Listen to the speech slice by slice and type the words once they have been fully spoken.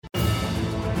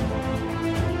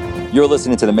You're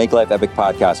listening to the Make Life Epic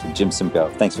podcast with Jim Simcoe.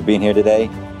 Thanks for being here today.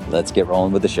 Let's get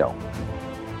rolling with the show.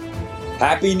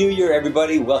 Happy New Year,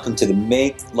 everybody. Welcome to the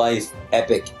Make Life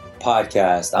Epic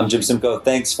podcast. I'm Jim Simcoe.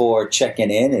 Thanks for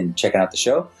checking in and checking out the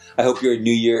show. I hope your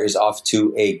new year is off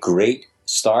to a great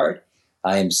start.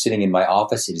 I am sitting in my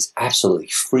office. It is absolutely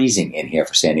freezing in here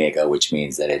for San Diego, which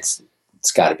means that it's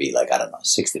got to be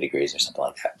 60 degrees or something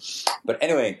like that. But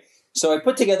anyway, so I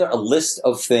put together a list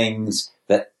of things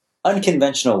that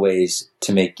unconventional ways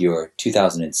to make your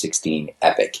 2016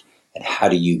 epic. And how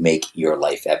do you make your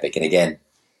life epic? And again,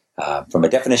 from a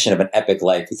definition of an epic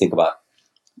life, you think about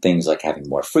things like having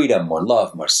more freedom, more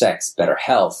love, more sex, better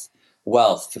health,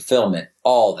 wealth, fulfillment,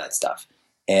 all that stuff.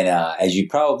 And as you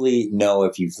probably know,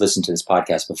 if you've listened to this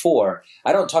podcast before,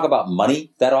 I don't talk about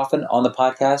money that often on the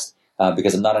podcast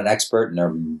because I'm not an expert, and there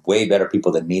are way better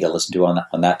people than me to listen to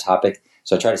on that topic.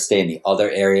 So I try to stay in the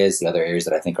other areas that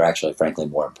I think are actually, frankly,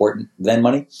 more important than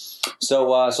money. So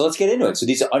let's get into it. So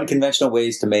these are unconventional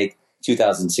ways to make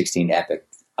 2016 epic.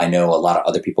 I know a lot of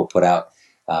other people put out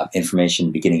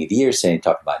information beginning of the year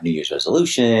talking about New Year's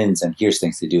resolutions and here's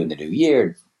things to do in the new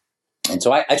year. And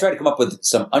so I try to come up with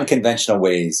some unconventional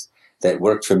ways that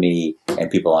work for me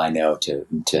and people I know to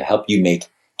help you make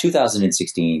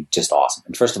 2016 just awesome.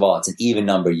 And first of all, it's an even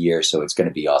number year, so it's going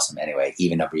to be awesome anyway.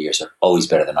 Even number years are always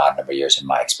better than odd number years in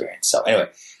my experience. So anyway,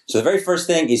 so the very first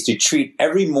thing is to treat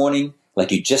every morning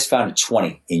like you just found a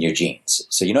 20 in your jeans.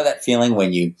 So you know that feeling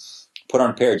when you put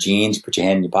on a pair of jeans, put your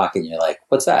hand in your pocket, and you're like,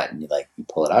 what's that? And you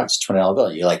pull it out, it's a $20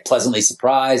 bill. You're pleasantly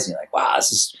surprised, and you're like, wow,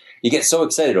 you get so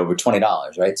excited over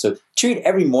 $20, right? So treat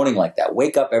every morning like that.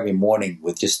 Wake up every morning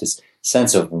with just this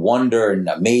sense of wonder and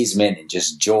amazement and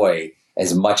just joy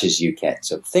as much as you can.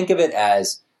 So think of it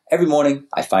as every morning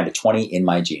I find a 20 in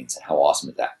my jeans. How awesome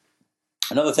is that?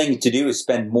 Another thing to do is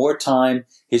spend more time.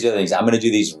 Here's the other things. I'm going to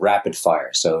do these rapid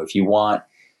fire. So if you want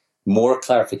more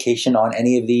clarification on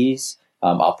any of these,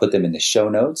 I'll put them in the show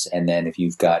notes. And then if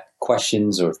you've got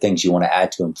questions or things you want to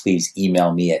add to them, please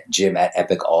email me at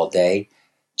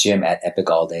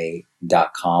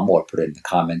jim@epicallday.com or put it in the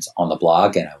comments on the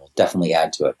blog, and I will definitely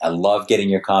add to it. I love getting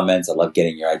your comments. I love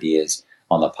getting your ideas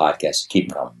on the podcast. So keep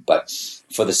them coming. But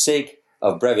for the sake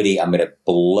of brevity, I'm going to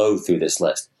blow through this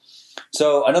list.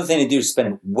 So another thing to do is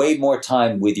spend way more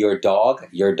time with your dog,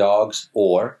 your dogs,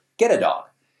 or get a dog.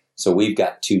 So we've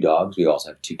got 2 dogs. We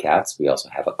also have 2 cats. We also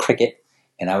have a cricket.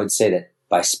 And I would say that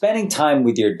by spending time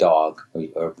with your dog,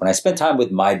 or when I spend time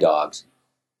with my dogs,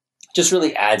 it just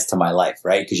really adds to my life,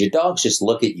 right? Because your dogs just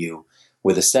look at you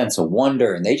with a sense of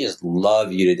wonder, and they just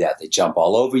love you to death. They jump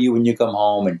all over you when you come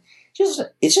home, and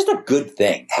it's just a good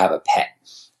thing to have a pet.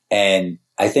 And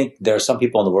I think there are some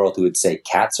people in the world who would say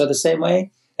cats are the same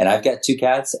way. And I've got 2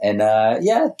 cats, and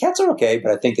cats are okay,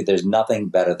 but I think that there's nothing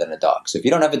better than a dog. So if you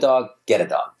don't have a dog, get a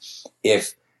dog.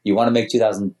 If you want to make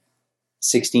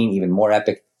 2016 even more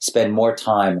epic, spend more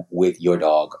time with your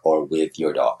dog or with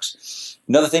your dogs.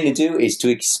 Another thing to do is to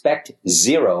expect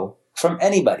zero from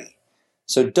anybody.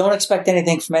 So don't expect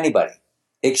anything from anybody.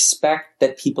 Expect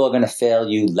that people are going to fail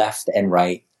you left and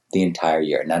right the entire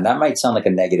year. Now, that might sound like a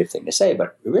negative thing to say,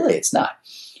 but really it's not.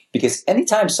 Because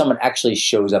anytime someone actually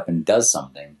shows up and does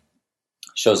something,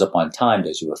 shows up on time,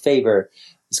 does you a favor,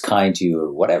 is kind to you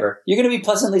or whatever, you're going to be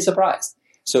pleasantly surprised.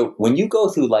 So when you go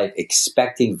through life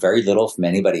expecting very little from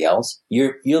anybody else,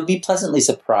 you'll be pleasantly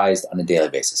surprised on a daily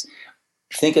basis.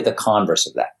 Think of the converse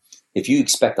of that. If you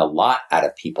expect a lot out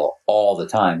of people all the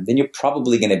time, then you're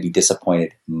probably going to be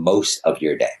disappointed most of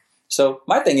your day. So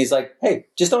my thing is hey,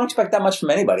 just don't expect that much from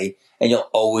anybody, and you'll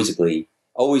always be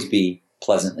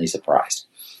pleasantly surprised.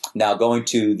 Now, going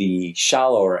to the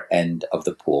shallower end of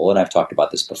the pool, and I've talked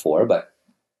about this before, but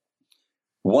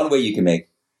one way you can make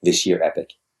this year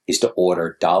epic is to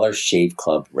order Dollar Shave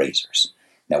Club razors.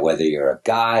 Now, whether you're a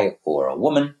guy or a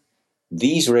woman,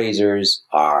 these razors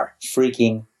are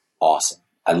freaking awesome.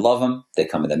 I love them. They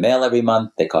come in the mail every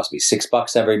month. They cost me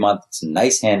 $6 every month. It's a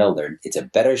nice handle. It's a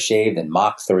better shave than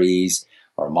Mach 3s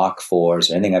or Mach 4s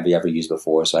or anything I've ever used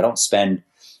before. So I don't spend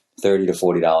 $30 to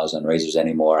 $40 on razors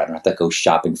anymore. I don't have to go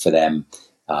shopping for them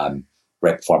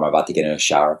right before I'm about to get in a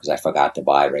shower because I forgot to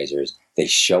buy razors. They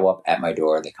show up at my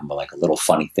door. They come with a little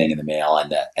funny thing in the mail,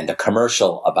 and the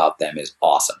commercial about them is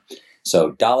awesome.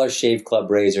 So Dollar Shave Club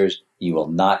razors, you will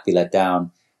not be let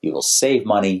down. You will save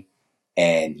money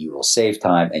and you will save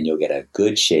time and you'll get a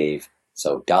good shave.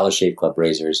 So Dollar Shave Club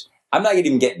razors. I'm not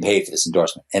even getting paid for this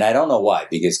endorsement. And I don't know why,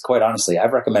 because quite honestly,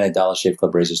 I've recommended Dollar Shave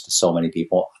Club razors to so many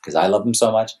people because I love them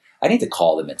so much. I need to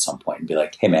call them at some point and be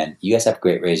like, hey man, you guys have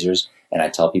great razors. And I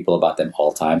tell people about them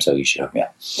all the time, so you should hook me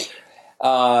up.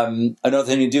 Another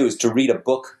thing to do is to read a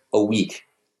book a week.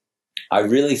 I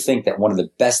really think that one of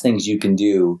the best things you can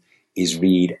do is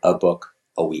read a book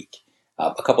a week.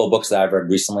 A couple of books that I've read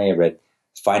recently, I read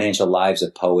Financial Lives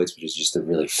of Poets, which is just a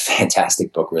really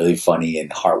fantastic book, really funny and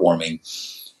heartwarming.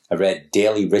 I read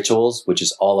Daily Rituals, which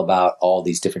is all about all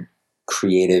these different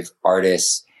creative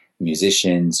artists,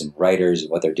 musicians, and writers,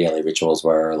 and what their daily rituals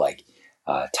were. Like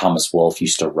Thomas Wolfe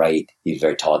used to write, he's a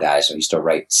very tall guy, so he used to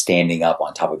write standing up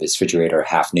on top of his refrigerator,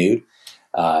 half nude.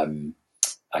 I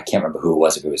can't remember who it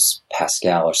was, if it was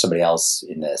Pascal or somebody else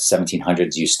in the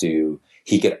 1700s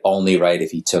he could only write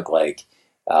if he took like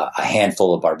a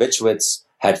handful of barbiturates,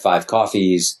 had 5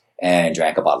 coffees, and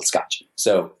drank a bottle of scotch.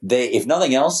 So if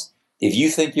nothing else, if you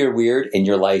think you're weird in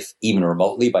your life, even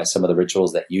remotely, by some of the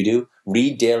rituals that you do,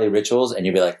 read Daily Rituals and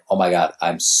you'll be like, oh my God,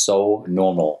 I'm so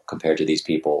normal compared to these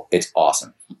people. It's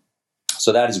awesome.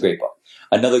 So that is a great book.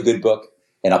 Another good book,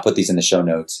 and I'll put these in the show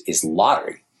notes, is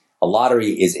Lottery. A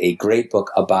Lottery is a great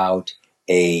book about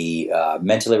a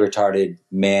mentally retarded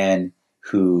man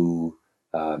who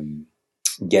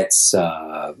gets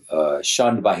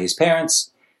shunned by his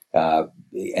parents,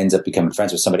 ends up becoming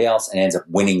friends with somebody else, and ends up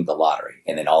winning the lottery.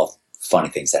 And then all of funny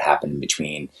things that happen in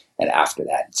between and after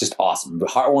that. It's just awesome.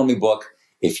 Heartwarming book.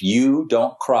 If you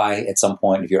don't cry at some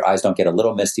point, if your eyes don't get a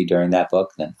little misty during that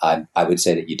book, then I would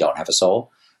say that you don't have a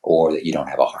soul or that you don't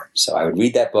have a heart. So I would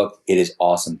read that book. It is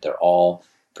awesome. They're all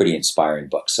pretty inspiring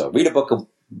books. So read a book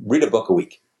a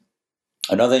week.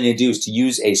 Another thing to do is to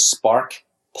use a Spark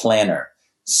planner.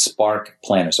 Spark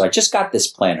planner. So I just got this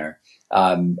planner.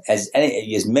 As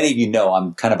many of you know,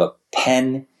 I'm kind of a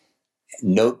pen,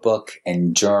 notebook,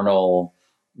 and journal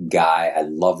guy. I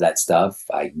love that stuff.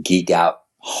 I geek out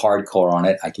hardcore on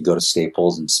it. I could go to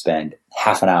Staples and spend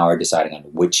half an hour deciding on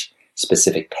which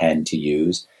specific pen to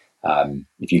use.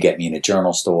 If you get me in a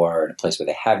journal store, in a place where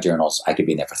they have journals, I could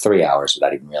be in there for 3 hours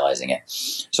without even realizing it.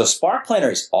 So Spark Planner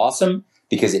is awesome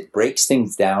because it breaks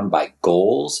things down by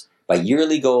goals, by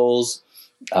yearly goals,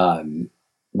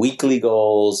 weekly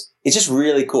goals. It's just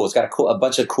really cool. It's got a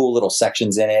bunch of cool little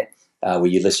sections in it where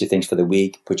you list your things for the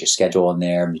week, put your schedule in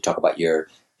there, and you talk about your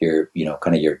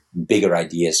kind of your bigger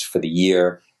ideas for the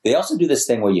year. They also do this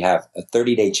thing where you have a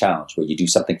 30-day challenge where you do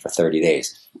something for 30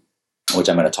 days, which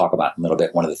I'm going to talk about in a little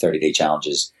bit. One of the 30-day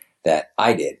challenges that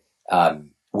I did,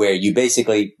 where you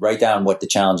basically write down what the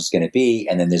challenge is going to be,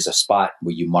 and then there's a spot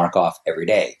where you mark off every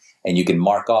day. And you can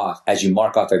mark off, as you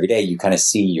mark off every day, you kind of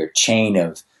see your chain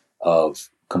of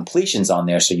completions on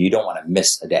there, so you don't want to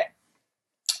miss a day.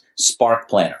 Spark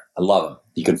Planner. I love them.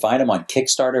 You can find them on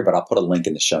Kickstarter, but I'll put a link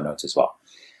in the show notes as well.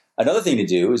 Another thing to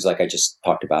do is, like I just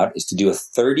talked about, is to do a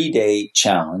 30-day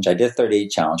challenge. I did a 30-day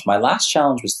challenge. My last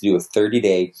challenge was to do a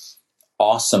 30-day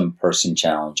awesome person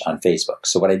challenge on Facebook.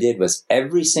 So what I did was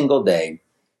every single day,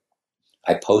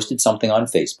 I posted something on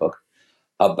Facebook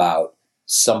about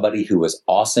somebody who was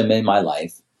awesome in my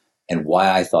life and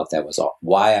why I thought they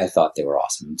were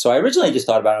awesome. So I originally just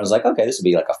thought about it. I was like, okay, this would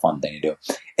be like a fun thing to do.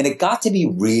 And it got to be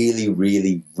really,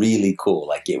 really, really cool.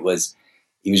 Like it was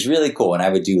really cool. And I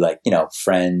would do like,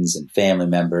 friends and family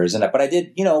members. But I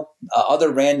did,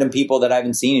 other random people that I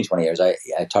haven't seen in 20 years. I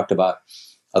talked about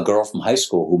a girl from high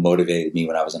school who motivated me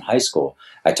when I was in high school.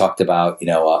 I talked about,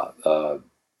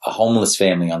 a homeless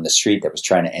family on the street that was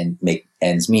trying to make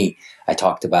ends meet. I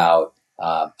talked about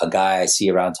a guy I see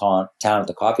around town at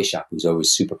the coffee shop who's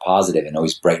always super positive and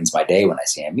always brightens my day when I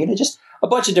see him. Just a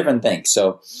bunch of different things.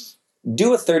 So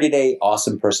do a 30-day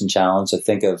awesome person challenge. So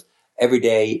think of every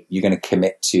day you're going to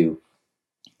commit to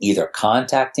either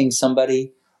contacting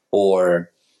somebody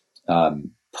or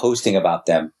posting about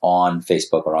them on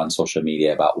Facebook or on social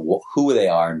media about who they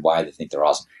are and why they think they're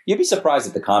awesome. You'd be surprised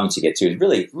at the comments you get too. It's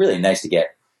really, really nice to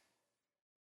get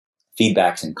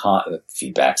feedback and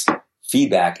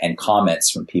comments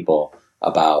from people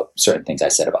about certain things I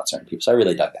said about certain people. So I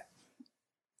really dug that.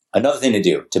 Another thing to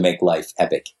do to make life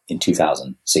epic in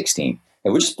 2016,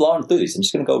 and we're just blowing through these, I'm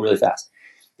just going to go really fast,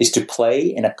 is to play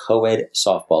in a co-ed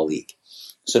softball league.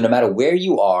 So no matter where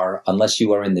you are, unless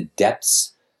you are in the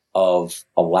depths of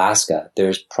Alaska,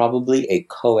 there's probably a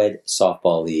co-ed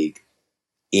softball league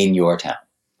in your town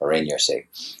or in your city.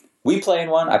 We play in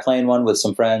one. I play in one with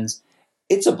some friends.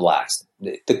 It's a blast.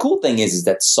 The cool thing is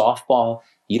that softball,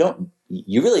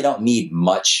 you really don't need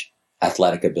much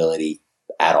athletic ability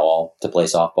at all to play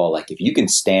softball. Like if you can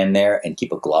stand there and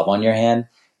keep a glove on your hand,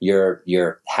 you're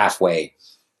halfway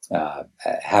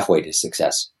to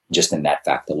success just in that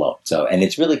fact alone. So, and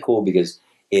it's really cool because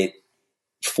it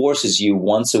forces you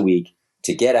once a week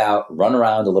to get out, run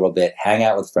around a little bit, hang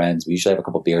out with friends. We usually have a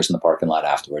couple beers in the parking lot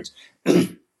afterwards.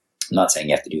 I'm not saying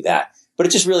you have to do that, but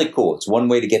it's just really cool. It's one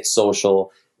way to get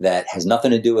social that has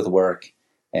nothing to do with work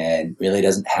and really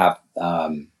doesn't have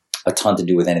a ton to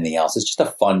do with anything else. It's just a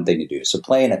fun thing to do. So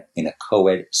play in a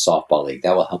co-ed softball league.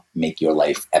 That will help make your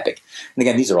life epic. And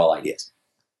again, these are all ideas.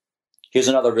 Here's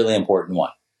another really important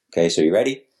one. Okay, so you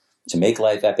ready? To make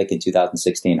life epic in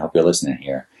 2016, hope you're listening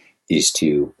here, is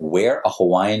to wear a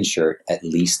Hawaiian shirt at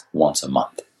least once a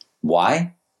month.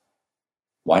 Why?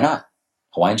 Why not?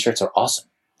 Hawaiian shirts are awesome.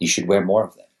 You should wear more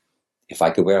of them. If I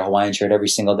could wear a Hawaiian shirt every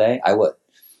single day, I would.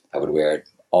 I would wear it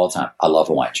all the time. I love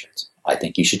Hawaiian shirts. I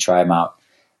think you should try them out.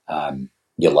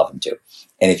 You'll love them too.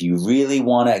 And if you really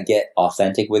want to get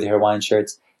authentic with your Hawaiian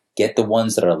shirts, get the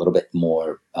ones that are a little bit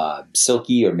more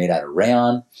silky or made out of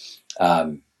rayon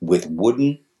with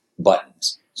wooden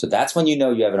buttons. So that's when you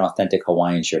know you have an authentic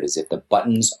Hawaiian shirt, is if the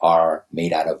buttons are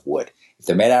made out of wood. If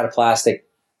they're made out of plastic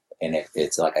and if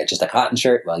it's like just a cotton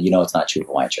shirt, well, you know it's not a true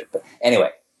Hawaiian shirt. But anyway,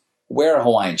 wear a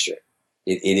Hawaiian shirt.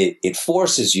 It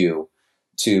forces you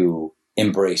to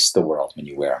embrace the world when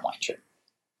you wear a Hawaiian shirt.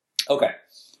 Okay.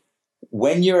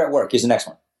 When you're at work, here's the next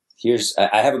one.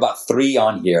 I have about 3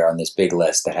 on here on this big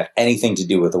list that have anything to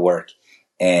do with the work.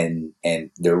 And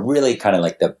they're really kind of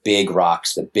like the big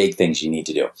rocks, the big things you need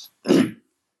to do.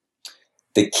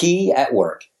 The key at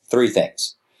work, 3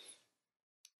 things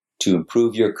to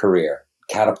improve your career,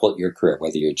 catapult your career,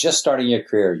 whether you're just starting your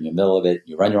career, in the middle of it,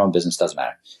 you run your own business, doesn't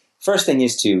matter. First thing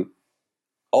is to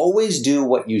always do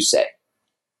what you say.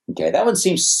 Okay, that one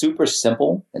seems super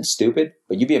simple and stupid,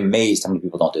 but you'd be amazed how many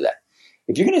people don't do that.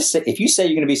 If you say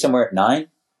you're going to be somewhere at 9,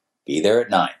 be there at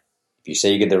 9. If you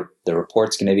say you get the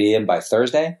report's going to be in by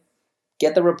Thursday,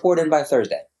 get the report in by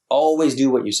Thursday. Always do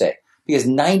what you say, because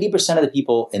 90% of the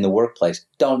people in the workplace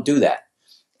don't do that.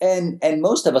 And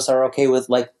most of us are okay with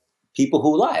like people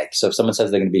who lie. So if someone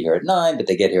says they're going to be here at 9, but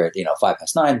they get here at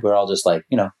 9:05, we're all just like,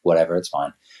 whatever, it's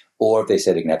fine. Or if they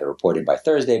say they're going to have the report in by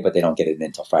Thursday, but they don't get it in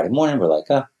until Friday morning, we're like,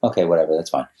 oh, okay, whatever, that's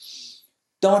fine.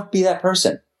 Don't be that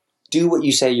person. Do what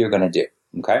you say you're going to do,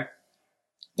 okay?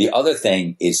 The other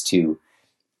thing is to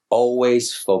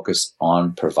always focus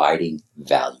on providing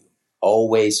value.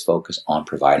 Always focus on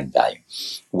providing value.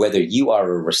 Whether you are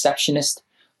a receptionist,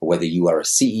 or whether you are a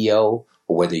CEO,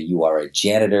 or whether you are a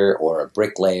janitor or a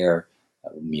bricklayer,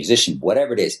 a musician,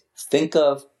 whatever it is, think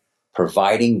of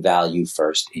providing value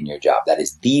first in your job. That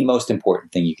is the most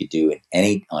important thing you could do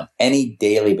on any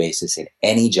daily basis in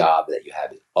any job that you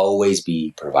have. Always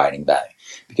be providing value,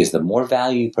 because the more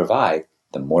value you provide,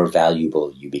 the more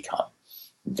valuable you become.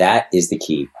 That is the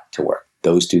key to work.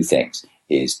 Those 2 things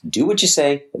is do what you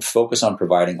say and focus on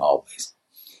providing always.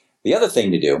 The other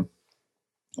thing to do,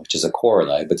 which is a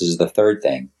corollary, but this is the third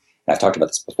thing, and I've talked about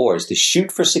this before, is to shoot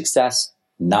for success,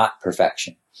 not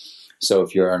perfection. So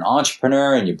if you're an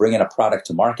entrepreneur and you're bringing a product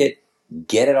to market,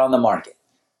 get it on the market.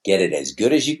 Get it as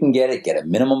good as you can get it. Get a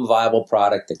minimum viable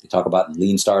product like they talk about in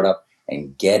Lean Startup,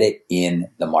 and get it in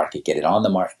the market. Get it on the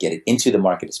market. Get it into the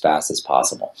market as fast as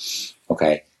possible.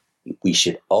 Okay? We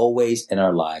should always in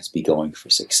our lives be going for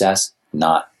success,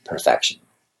 not perfection.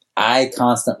 I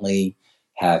constantly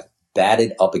have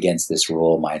batted up against this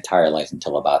rule my entire life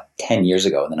until about 10 years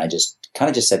ago. And then I just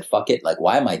said, fuck it. Like,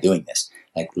 why am I doing this?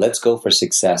 Like, let's go for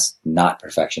success, not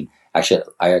perfection. Actually,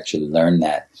 I learned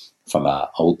that from an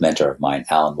old mentor of mine,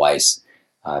 Alan Weiss.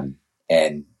 And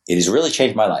it has really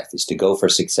changed my life, is to go for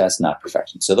success, not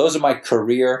perfection. So those are my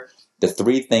career, the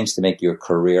 3 things to make your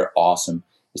career awesome,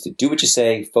 is to do what you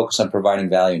say, focus on providing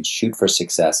value, and shoot for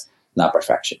success, not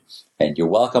perfection. And you're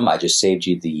welcome. I just saved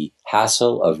you the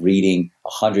hassle of reading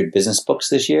 100 business books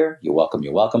this year. You're welcome.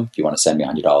 You're welcome. If you want to send me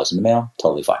 $100 in the mail,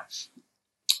 totally fine.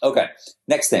 Okay,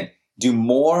 next thing. Do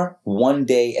more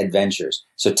one-day adventures.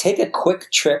 So take a quick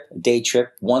trip, day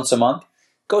trip, once a month.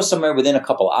 Go somewhere within a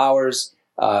couple hours.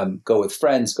 Go with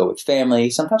friends. Go with family.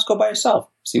 Sometimes go by yourself.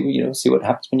 See what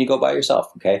happens when you go by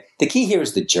yourself. Okay. The key here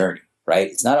is the journey, right?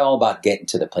 It's not all about getting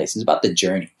to the place. It's about the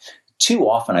journey. Too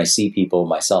often I see people,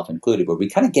 myself included, where we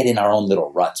kind of get in our own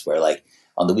little ruts where, like,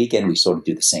 on the weekend we sort of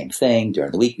do the same thing.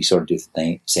 During the week we sort of do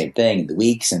the same thing. And the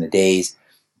weeks and the days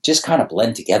just kind of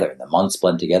blend together, and the months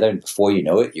blend together, and before you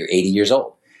know it, you're 80 years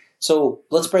old. So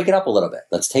let's break it up a little bit.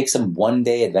 Let's take some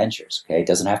one-day adventures, okay? It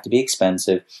doesn't have to be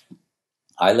expensive.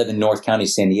 I live in North County,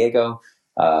 San Diego,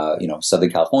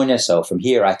 Southern California. So from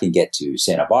here, I can get to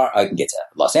Santa Barbara, I can get to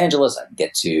Los Angeles, I can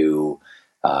get to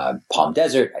Palm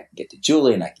Desert, I can get to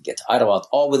Julian, I can get to Idlewild,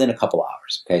 all within a couple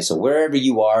hours, okay? So wherever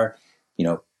you are,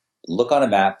 look on a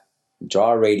map,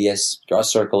 draw a radius, draw a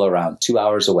circle around 2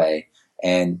 hours away,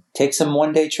 and take some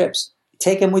one-day trips.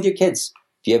 Take them with your kids.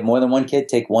 If you have more than one kid,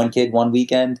 take one kid one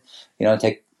weekend.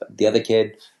 Take the other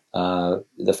kid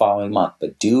the following month.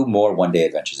 But do more one-day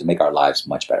adventures and make our lives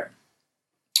much better.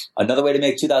 Another way to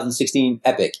make 2016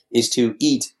 epic is to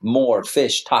eat more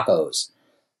fish tacos.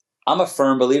 I'm a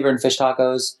firm believer in fish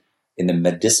tacos. in the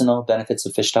medicinal benefits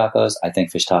of fish tacos, I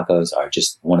think fish tacos are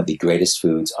just one of the greatest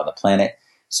foods on the planet.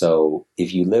 So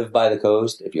if you live by the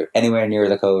coast, if you're anywhere near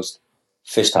the coast,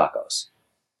 fish tacos.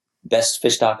 Best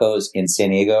fish tacos in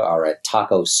San Diego are at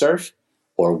Taco Surf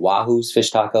or Wahoo's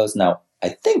Fish Tacos. Now, I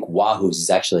think Wahoo's is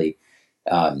actually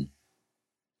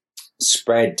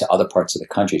spread to other parts of the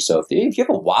country. So if you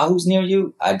have a Wahoo's near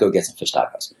you, I'd go get some fish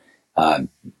tacos.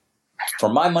 For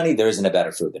my money, there isn't a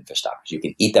better food than fish tacos. You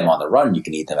can eat them on the run. You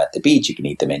can eat them at the beach. You can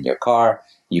eat them in your car.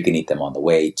 You can eat them on the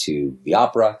way to the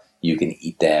opera. You can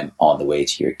eat them on the way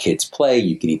to your kids' play.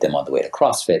 You can eat them on the way to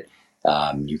CrossFit.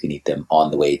 You can eat them on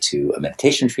the way to a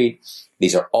meditation retreat.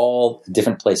 These are all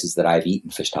different places that I've eaten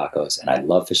fish tacos, and I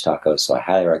love fish tacos, so I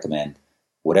highly recommend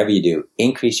whatever you do,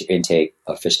 increase your intake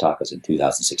of fish tacos in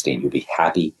 2016. You'll be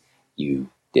happy you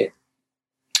did.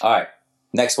 All right,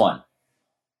 next one.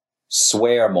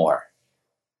 Swear more.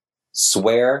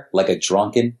 Swear like a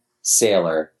drunken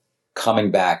sailor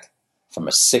coming back from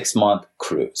a 6-month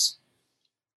cruise.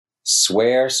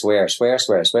 Swear, swear, swear,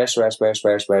 swear, swear, swear, swear,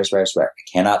 swear, swear, swear, swear. I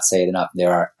cannot say it enough.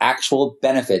 There are actual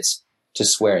benefits to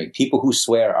swearing. People who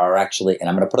swear are actually, and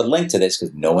I'm going to put a link to this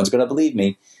because no one's going to believe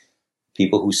me.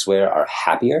 People who swear are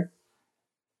happier.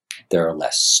 They're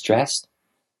less stressed.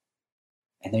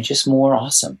 And they're just more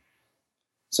awesome.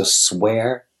 So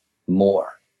swear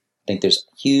more. I think there's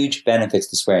huge benefits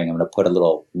to swearing. I'm going to put a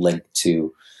little link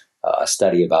to a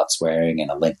study about swearing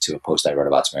and a link to a post I wrote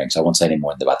about swearing. So I won't say any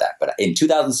more about that. But in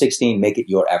 2016, make it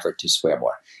your effort to swear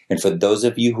more. And for those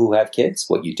of you who have kids,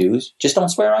 what you do is just don't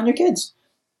swear on your kids.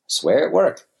 Swear at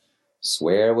work.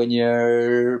 Swear when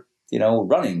you're,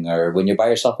 running or when you're by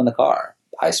yourself in the car.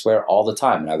 I swear all the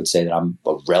time. And I would say that I'm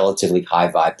a relatively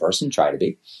high vibe person, try to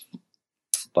be.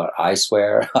 But I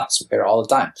swear all the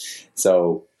time.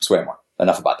 So swear more.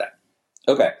 Enough about that.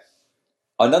 Okay.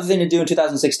 Another thing to do in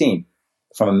 2016,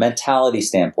 from a mentality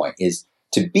standpoint, is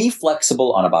to be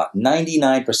flexible on about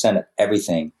 99% of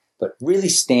everything, but really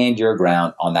stand your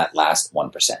ground on that last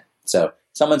 1%. So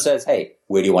someone says, hey,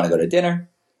 where do you want to go to dinner?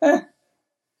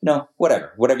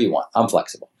 Whatever you want. I'm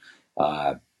flexible.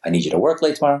 I need you to work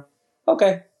late tomorrow.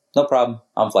 Okay, no problem.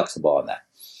 I'm flexible on that.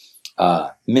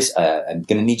 I'm going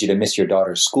to need you to miss your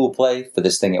daughter's school play for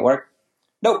this thing at work.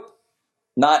 Nope.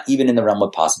 Not even in the realm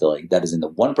of possibility. That is in the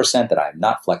 1% that I'm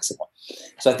not flexible.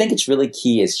 So I think it's really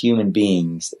key as human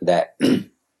beings that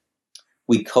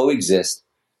we coexist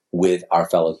with our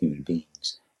fellow human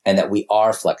beings and that we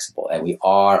are flexible and we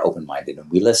are open-minded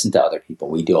and we listen to other people.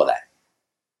 We do all that.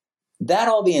 That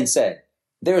all being said,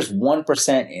 there's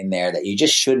 1% in there that you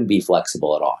just shouldn't be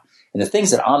flexible at all. And the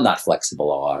things that I'm not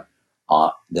flexible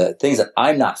on, the things that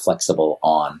I'm not flexible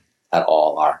on at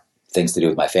all are things to do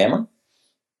with my family.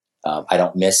 I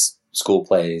don't miss school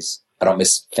plays. I don't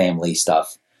miss family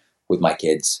stuff with my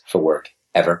kids for work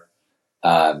ever.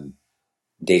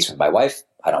 Dates with my wife,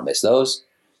 I don't miss those.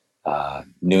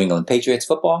 New England Patriots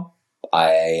football,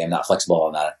 I am not flexible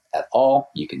on that at all.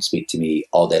 You can speak to me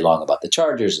all day long about the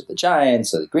Chargers or the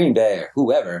Giants or the Green Bay or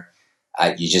whoever.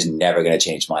 You're just never going to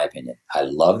change my opinion. I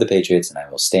love the Patriots and I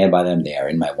will stand by them. They are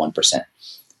in my 1%.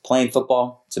 Playing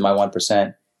football, it's in my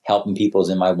 1%. Helping people is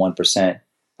in my 1%.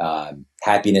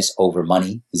 Happiness over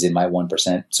money is in my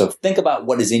 1%. So think about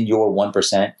what is in your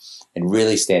 1% and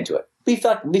really stand to it. Be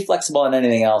flexible on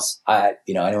anything else.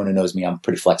 Anyone who knows me, I'm a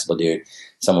pretty flexible dude.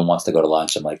 Someone wants to go to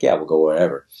lunch. I'm like, yeah, we'll go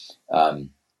wherever.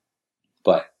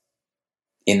 But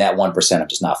in that 1%, I'm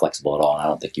just not flexible at all. And I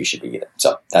don't think you should be either.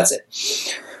 So that's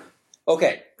it.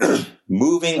 Okay.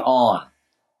 Moving on.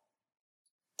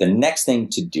 The next thing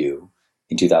to do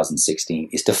in 2016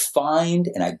 is to find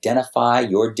and identify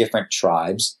your different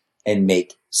tribes and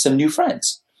make some new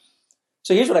friends.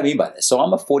 So here's what I mean by this. So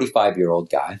I'm a 45-year-old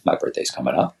guy. My birthday's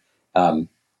coming up. And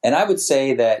I would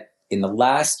say that in the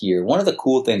last year, one of the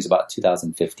cool things about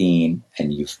 2015,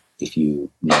 and if you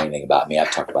know anything about me,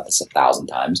 I've talked about this 1,000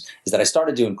 times, is that I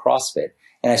started doing CrossFit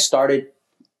and I started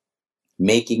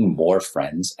making more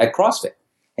friends at CrossFit.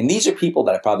 And these are people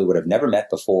that I probably would have never met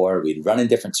before. We'd run in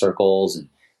different circles and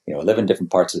live in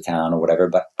different parts of the town or whatever.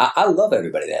 But I love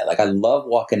everybody there. Like I love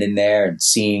walking in there and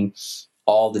seeing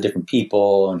all the different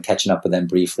people and catching up with them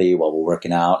briefly while we're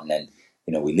working out. And then,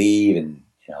 we leave and,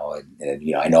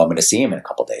 I know I'm going to see them in a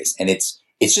couple of days. And it's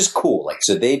just cool. Like,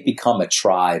 so they've become a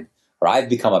tribe or I've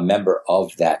become a member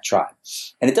of that tribe.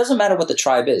 And it doesn't matter what the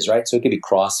tribe is, right? So it could be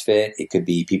CrossFit. It could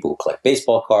be people who collect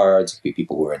baseball cards. It could be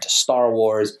people who are into Star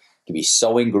Wars. It could be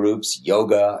sewing groups,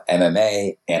 yoga,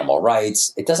 MMA, animal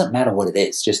rights. It doesn't matter what it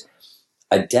is. Just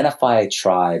identify a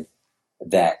tribe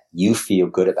that you feel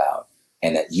good about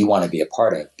and that you want to be a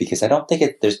part of. Because I don't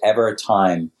think there's ever a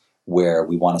time where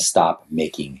we want to stop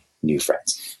making new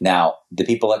friends. Now, the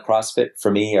people at CrossFit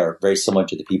for me are very similar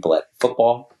to the people at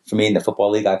football for me in the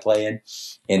football league I play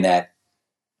in that,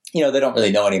 they don't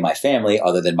really know any of my family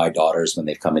other than my daughters when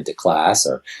they've come into class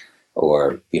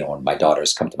or when my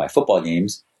daughters come to my football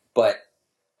games, but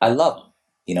I love them.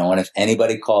 And if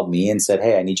anybody called me and said,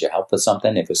 hey, I need your help with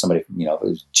something, if it was somebody, if it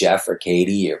was Jeff or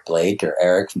Katie or Blake or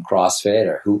Eric from CrossFit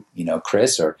or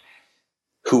Chris or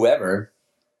whoever,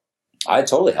 I'd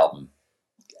totally help them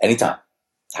anytime.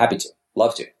 Happy to,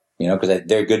 love to, because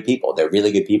they're good people. They're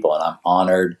really good people. And I'm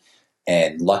honored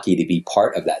and lucky to be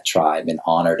part of that tribe and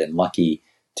honored and lucky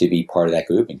to be part of that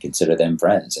group and consider them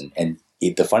friends. And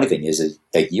the funny thing is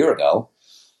a year ago,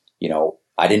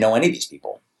 I didn't know any of these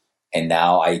people. And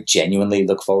now I genuinely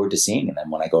look forward to seeing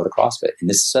them when I go to CrossFit. And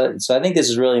this, so I think this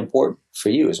is really important for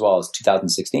you as well as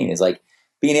 2016 is like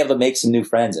being able to make some new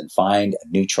friends and find a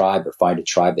new tribe or find a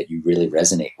tribe that you really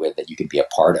resonate with that you can be a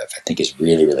part of, I think is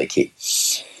really, really key.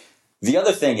 The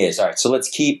other thing is, all right, so let's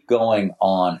keep going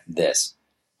on this.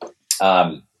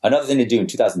 Another thing to do in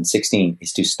 2016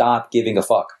 is to stop giving a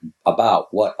fuck about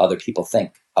what other people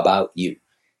think about you.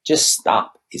 Just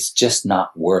stop. It's just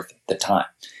not worth the time.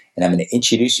 And I'm going to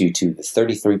introduce you to the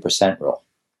 33% rule.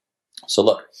 So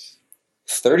look,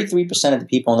 33% of the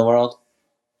people in the world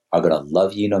are going to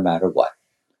love you no matter what.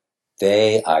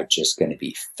 They are just going to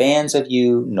be fans of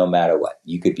you no matter what.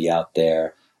 You could be out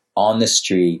there on the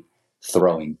street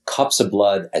throwing cups of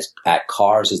blood at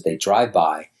cars as they drive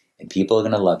by, and people are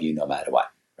going to love you no matter what,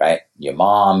 right? Your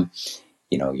mom,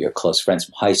 your close friends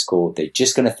from high school, they're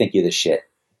just going to think you're the shit,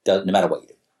 no matter what you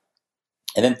do.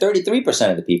 And then 33%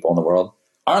 of the people in the world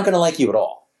aren't going to like you at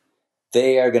all.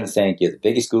 They are going to think you're the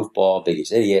biggest goofball,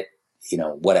 biggest idiot,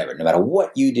 whatever. No matter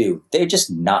what you do, they're just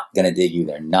not going to dig you.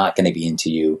 They're not going to be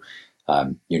into you.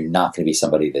 You're not going to be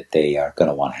somebody that they are going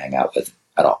to want to hang out with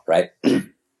at all, right?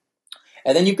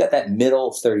 And then you've got that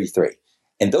middle 33.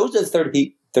 And those are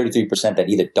the 33% that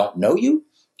either don't know you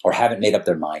or haven't made up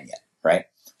their mind yet, right?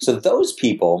 So those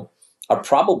people are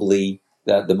probably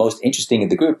the most interesting in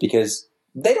the group because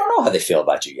they don't know how they feel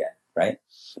about you yet, right?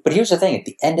 But here's the thing. At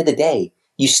the end of the day,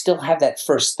 you still have that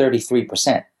first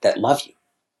 33% that love you.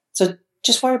 So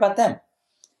just worry about them.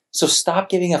 So stop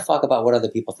giving a fuck about what other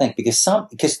people think because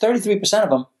 33% of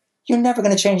them, you're never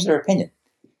going to change their opinion.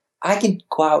 I can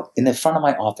go out in the front of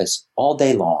my office all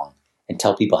day long and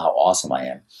tell people how awesome I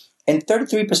am. And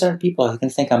 33% of people are going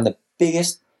to think I'm the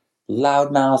biggest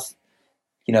loudmouth,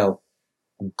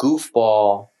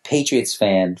 goofball Patriots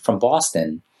fan from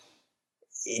Boston.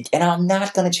 And I'm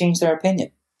not going to change their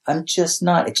opinion. I'm just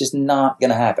not. It's just not going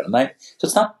to happen. So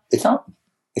it's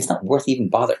not worth even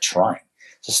bother trying.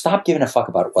 So stop giving a fuck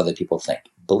about what other people think.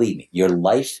 Believe me, your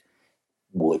life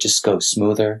will just go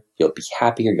smoother. You'll be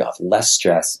happier. You'll have less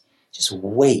stress. Just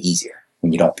way easier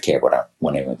when you don't care what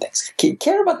anyone thinks.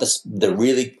 Care about the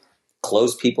really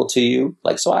close people to you.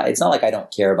 It's not like I don't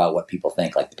care about what people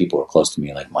think. Like the people who are close to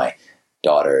me, like my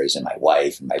daughters and my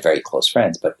wife and my very close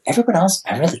friends. But everyone else,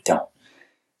 I really don't.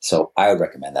 So I would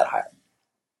recommend that highly.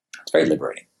 It's very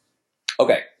liberating.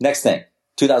 Okay, next thing,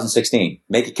 2016,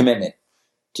 make a commitment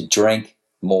to drink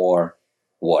more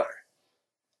water.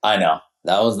 I know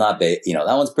that one's that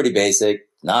one's pretty basic,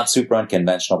 not super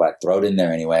unconventional, but I throw it in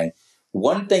there anyway.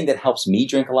 One thing that helps me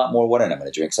drink a lot more water, and I'm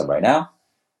going to drink some right now,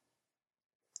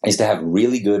 is to have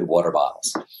really good water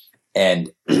bottles.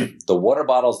 And the water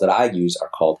bottles that I use are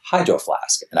called Hydro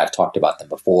Flask, and I've talked about them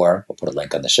before. We'll put a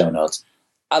link on the show notes.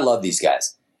 I love these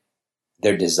guys.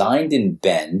 They're designed in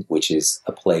Bend, which is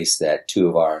a place that two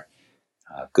of our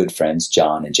good friends,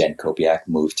 John and Jen Kopiak,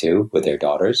 moved to with their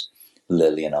daughters,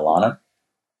 Lily and Alana.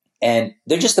 And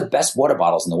they're just the best water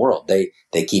bottles in the world.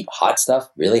 They keep hot stuff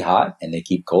really hot, and they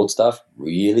keep cold stuff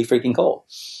really freaking cold.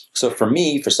 So for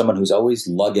me, for someone who's always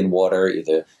lugging water,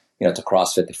 either to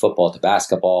CrossFit, to football, to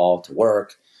basketball, to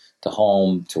work, to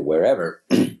home, to wherever,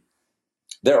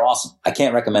 they're awesome. I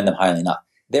can't recommend them highly enough.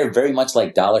 They're very much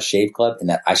like Dollar Shave Club in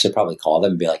that I should probably call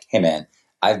them and be like, hey man,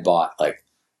 I've bought a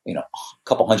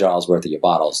couple $100 worth of your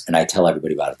bottles, and I tell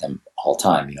everybody about them all the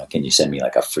time. Can you send me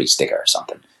a free sticker or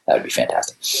something? That would be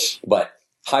fantastic. But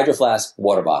Hydro Flask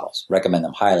water bottles, recommend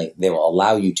them highly. They will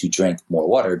allow you to drink more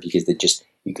water because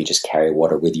you can just carry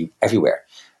water with you everywhere.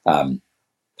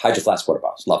 Hydro Flask water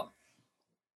bottles, love them.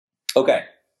 Okay,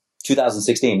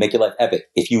 2016, make your life epic.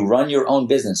 If you run your own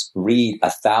business, read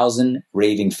 1,000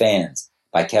 Raving Fans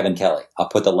by Kevin Kelly. I'll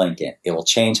put the link in. It will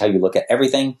change how you look at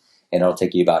everything, and it'll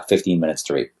take you about 15 minutes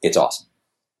to read. It's awesome.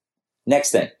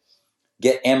 Next thing,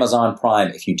 get Amazon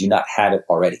Prime if you do not have it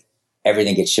already.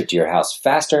 Everything gets shipped to your house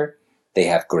faster. They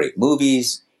have great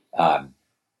movies and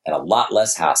a lot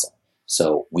less hassle.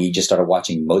 So we just started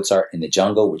watching Mozart in the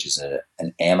Jungle, which is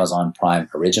an Amazon Prime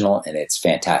original, and it's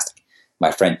fantastic.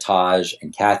 My friend Taj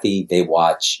and Kathy, they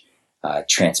watch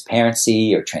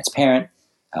Transparency or Transparent,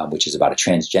 which is about a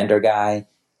transgender guy,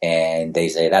 and they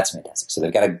say that's fantastic. So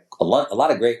they've got a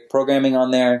lot of great programming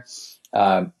on there.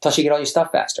 Plus, you get all your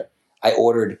stuff faster. I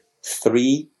ordered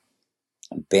 3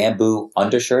 bamboo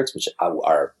undershirts, which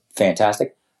are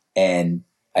fantastic, and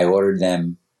I ordered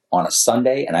them on a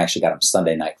Sunday, and I actually got them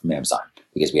Sunday night from Amazon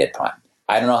because we had Prime.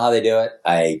 I don't know how they do it.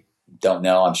 I don't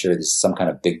know. I'm sure there's some kind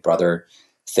of Big Brother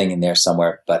thing in there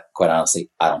somewhere, but quite honestly,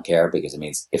 I don't care because it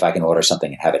means if I can order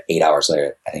something and have it 8 hours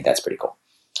later, I think that's pretty cool.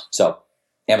 So,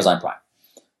 Amazon Prime.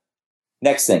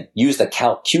 Next thing, use the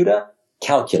Calcutta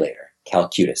calculator.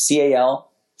 Calcutta,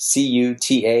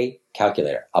 Calcuta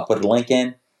calculator. I'll put a link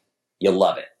in. You'll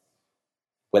love it.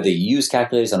 Whether you use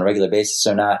calculators on a regular basis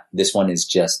or not, this one is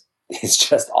just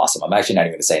awesome. I'm actually not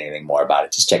even going to say anything more about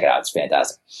it. Just check it out. It's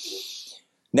fantastic.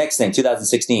 Next thing,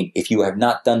 2016. If you have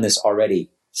not done this already,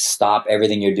 stop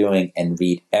everything you're doing and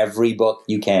read every book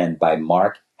you can by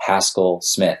Mark Haskell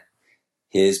Smith.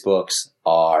 His books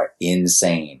are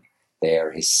insane. They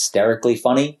are hysterically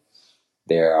funny.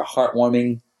 They are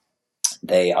heartwarming.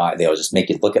 They'll just make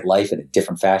you look at life in a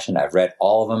different fashion. I've read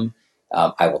all of them.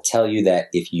 I will tell you that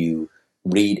if you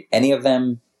read any of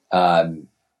them,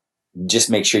 just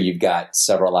make sure you've got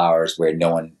several hours where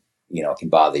no one, can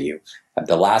bother you.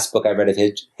 The last book I read of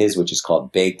his, which is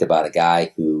called Baked, about a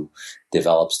guy who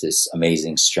develops this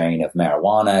amazing strain of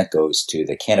marijuana, goes to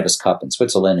the Cannabis Cup in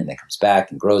Switzerland, and then comes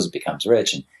back and grows it, becomes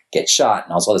rich, and gets shot,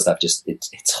 and all this other stuff. Just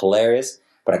it's hilarious.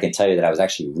 But I can tell you that I was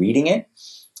actually reading it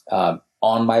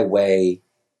on my way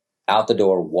out the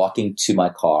door, walking to my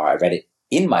car. I read it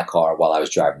in my car while I was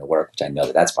driving to work, which I know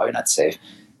that that's probably not safe.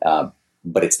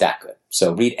 But it's that good.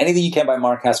 So read anything you can by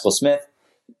Mark Haskell Smith.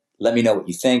 Let me know what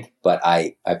you think. But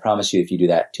I promise you, if you do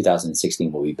that,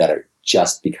 2016 will be better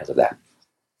just because of that.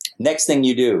 Next thing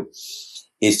you do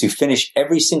is to finish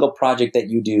every single project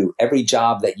that you do, every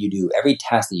job that you do, every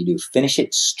task that you do, finish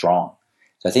it strong.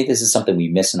 So I think this is something we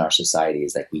miss in our society,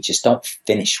 is like we just don't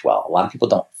finish well. A lot of people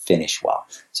don't finish well.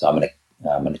 So I'm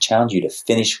going to challenge you to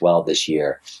finish well this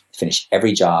year. Finish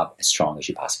every job as strong as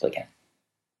you possibly can.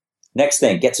 Next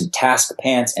thing, get some Task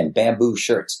pants and bamboo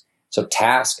shirts. So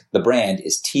Task, the brand,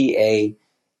 is Tasc,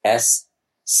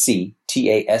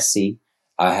 Tasc.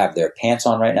 I have their pants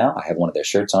on right now. I have one of their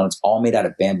shirts on. It's all made out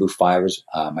of bamboo fibers.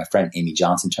 My friend Amy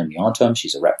Johnson turned me on to them.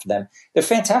 She's a rep for them. They're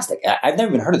fantastic. I've never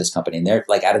even heard of this company, and they're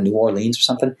like out of New Orleans or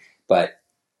something, but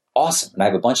awesome. And I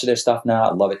have a bunch of their stuff now.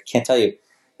 I love it. Can't tell you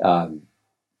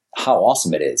how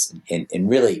awesome it is. And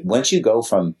really, once you go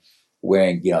from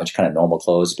wearing, just kind of normal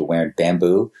clothes to wearing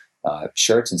bamboo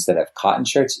shirts instead of cotton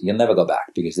shirts, you'll never go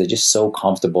back because they're just so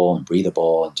comfortable and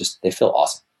breathable, and just, they feel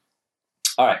awesome.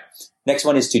 All right. Next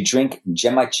one is to drink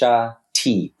Gemacha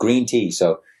tea, green tea.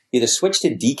 So either switch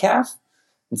to decaf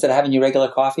instead of having your regular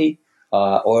coffee,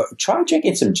 or try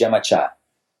drinking some Gemacha,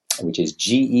 which is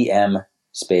GEM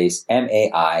space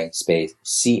MAI space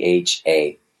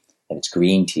CHA, and it's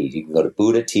green tea. You can go to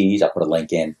Buddha Teas. I'll put a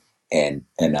link in, and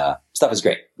stuff is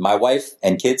great. My wife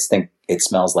and kids think it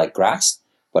smells like grass,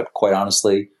 but quite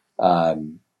honestly, I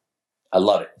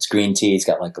love it. It's green tea. It's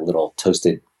got like a little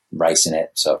toasted rice in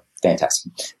it. So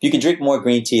fantastic. If you can drink more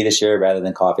green tea this year rather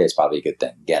than coffee, it's probably a good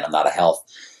thing. Again, I'm not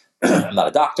I'm not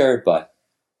a doctor, but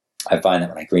I find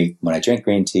that when I drink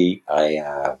green tea,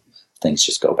 things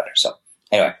just go better. So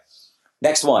anyway,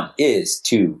 next one is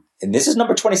and this is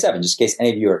number 27, just in case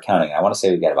any of you are counting. I want to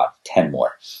say we've got about 10,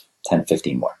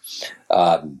 15 more.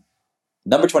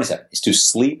 Number 27 is to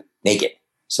sleep naked.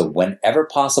 So whenever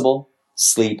possible,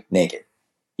 sleep naked.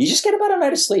 You just get a better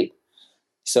night of sleep.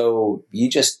 So you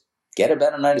just get a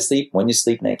better night of sleep when you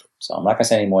sleep naked. So I'm not going to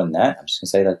say any more than that. I'm just going to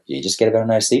say that you just get a better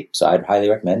night of sleep. So I'd highly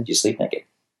recommend you sleep naked.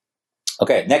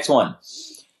 Okay, next one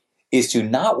is to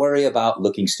not worry about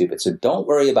looking stupid. So don't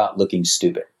worry about looking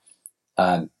stupid.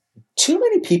 Too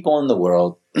many people in the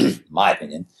world, my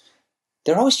opinion,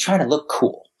 they're always trying to look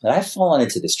cool. And I've fallen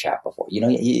into this trap before.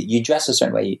 You dress a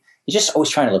certain way. You're just always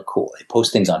trying to look cool. They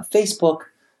post things on Facebook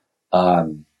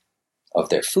of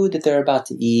their food that they're about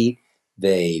to eat.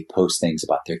 They post things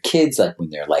about their kids, like when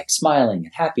they're like smiling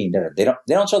and happy. And they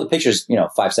don't show the pictures,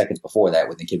 5 seconds before that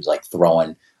when the kid was like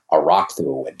throwing a rock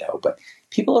through a window. But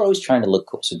people are always trying to look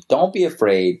cool. So don't be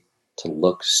afraid to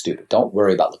look stupid. Don't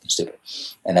worry about looking stupid.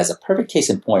 And as a perfect case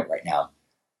in point right now,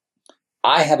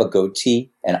 I have a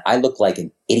goatee and I look like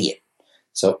an idiot.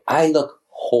 So I look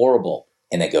horrible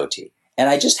in a goatee. And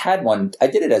I just had one. I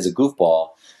did it as a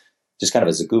goofball, just kind of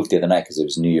as a goof the other night because it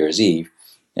was New Year's Eve.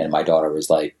 And my daughter was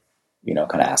like,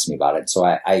 kind of asked me about it. So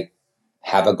I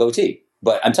have a goatee.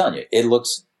 But I'm telling you, it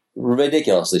looks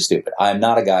ridiculously stupid. I'm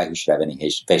not a guy who should have any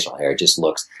facial hair. It just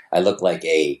I look like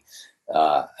a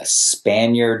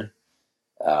Spaniard,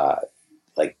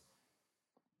 like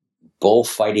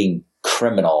bullfighting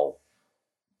criminal,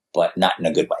 but not in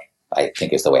a good way, I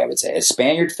think is the way I would say it. A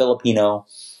Spaniard Filipino,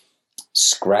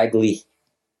 scraggly,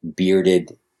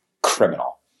 bearded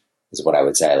criminal is what I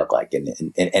would say I look like.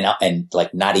 And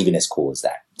like not even as cool as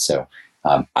that. So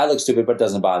I look stupid, but it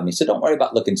doesn't bother me. So don't worry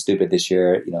about looking stupid this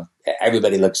year.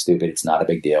 Everybody looks stupid. It's not a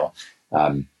big deal.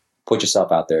 Put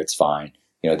yourself out there. It's fine.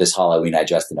 This Halloween, I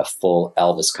dressed in a full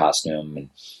Elvis costume. And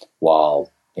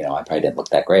while, I probably didn't look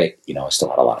that great, I still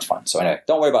had a lot of fun. So anyway,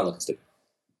 don't worry about looking stupid.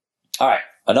 All right.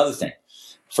 Another thing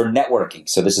for networking.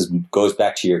 So this goes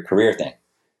back to your career thing.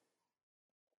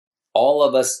 All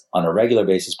of us on a regular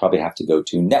basis probably have to go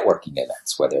to networking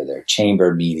events, whether they're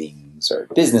chamber meetings or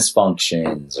business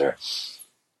functions or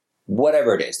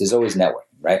whatever it is. There's always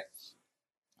networking, right?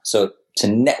 So to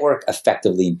network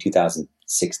effectively in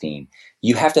 2016,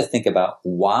 you have to think about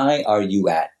why are you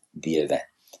at the event?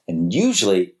 And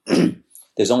usually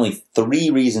there's only 3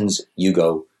 reasons you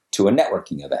go to a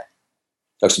networking event.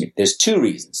 There's 2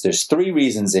 reasons. There's 3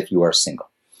 reasons if you are single.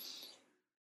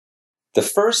 The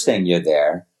first thing you're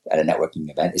there at a networking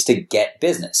event is to get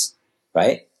business,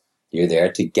 right? You're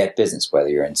there to get business, whether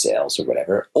you're in sales or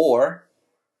whatever, or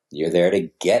you're there to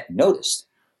get noticed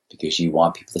because you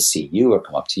want people to see you or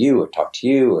come up to you or talk to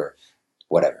you or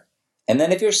whatever. And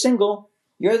then if you're single,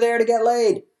 you're there to get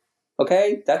laid,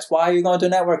 okay? That's why you're going to a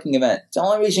networking event. It's the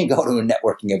only reason you go to a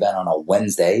networking event on a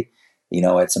Wednesday,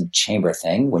 at some chamber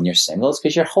thing when you're single is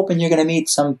because you're hoping you're going to meet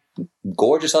some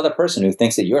gorgeous other person who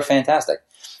thinks that you're fantastic.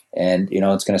 And,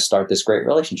 it's going to start this great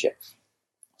relationship.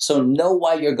 So know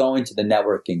why you're going to the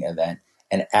networking event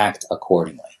and act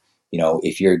accordingly.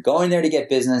 If you're going there to get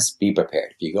business, be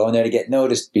prepared. If you're going there to get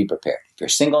noticed, be prepared. If you're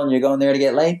single and you're going there to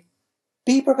get laid,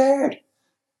 be prepared.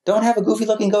 Don't have a goofy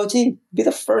looking goatee. Be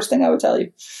the first thing I would tell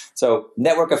you. So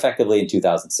network effectively in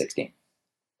 2016.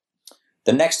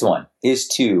 The next one is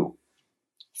to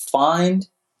find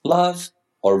love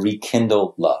or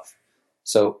rekindle love.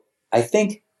 So I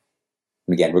think,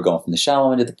 again, we're going from the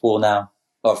shallow end of the pool now,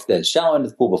 or the shallow end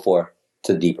of the pool before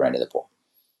to the deeper end of the pool.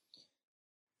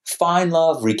 Find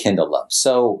love, rekindle love.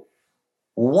 So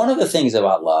one of the things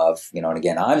about love, and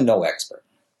again, I'm no expert,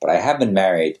 but I have been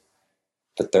married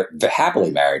happily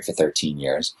married for 13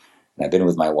 years, and I've been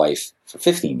with my wife for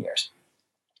 15 years.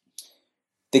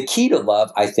 The key to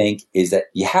love, I think, is that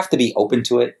you have to be open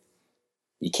to it.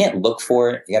 You can't look for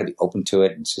it. You got to be open to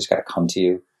it. And it's just got to come to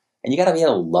you. And you got to be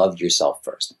able to love yourself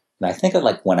first. And I think of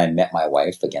like when I met my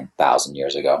wife, again, 1,000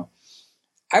 years ago,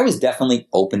 I was definitely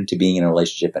open to being in a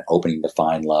relationship and opening to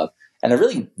find love. And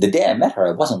the day I met her,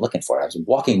 I wasn't looking for it. I was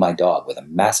walking my dog with a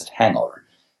massive hangover.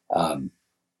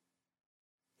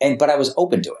 But I was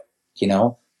open to it,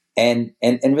 and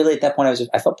really at that point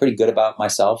I felt pretty good about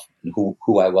myself and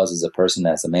who I was as a person,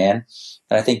 as a man.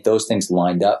 And I think those things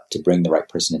lined up to bring the right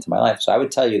person into my life. So I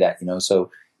would tell you that, so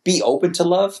be open to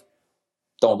love.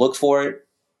 Don't look for it.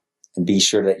 And be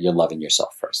sure that you're loving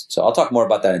yourself first. So I'll talk more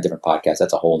about that in a different podcast.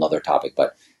 That's a whole nother topic.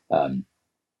 But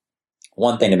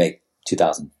one thing to make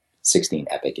 2016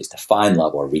 epic is to find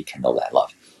love or rekindle that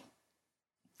love.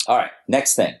 All right.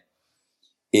 Next thing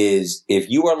is if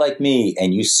you are like me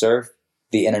and you surf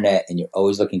the internet and you're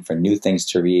always looking for new things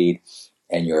to read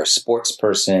and you're a sports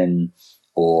person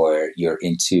or you're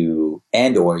into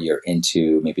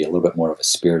maybe a little bit more of a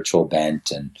spiritual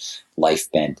bent and life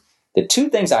bent, the 2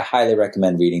 things I highly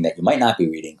recommend reading that you might not be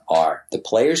reading are the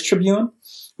Players Tribune,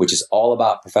 which is all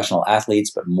about professional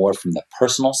athletes, but more from the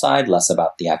personal side, less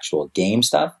about the actual game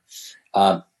stuff.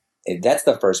 That's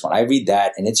the first one. I read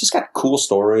that, and it's just got cool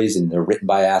stories, and they're written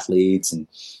by athletes. And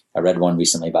I read one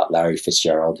recently about Larry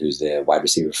Fitzgerald, who's the wide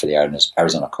receiver for the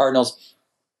Arizona Cardinals.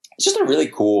 It's just a really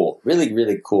cool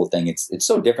thing. It's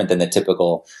so different than the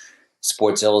typical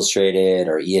Sports Illustrated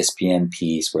or ESPN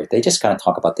piece where they just kind of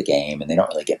talk about the game and they don't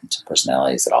really get into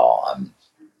personalities at all.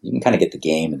 You can kind of get the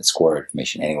game and the score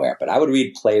information anywhere, but I would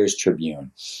read Players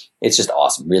Tribune. It's just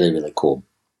awesome. Really, really cool.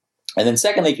 And then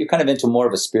secondly, if you're kind of into more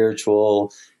of a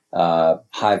spiritual, high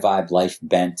vibe life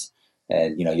bent,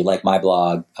 and you like my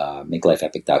blog,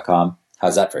 makelifeepic.com.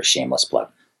 How's that for a shameless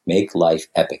plug?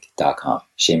 Makelifeepic.com.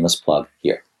 Shameless plug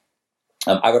here.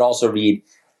 I would also read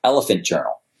Elephant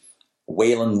Journal.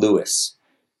 Waylon Lewis,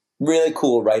 really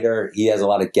cool writer. He has a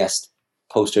lot of guest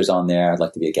posters on there. I'd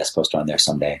like to be a guest poster on there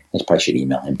someday. I probably should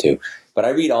email him too. But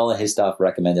I read all of his stuff,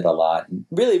 recommend it a lot.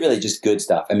 Really, really just good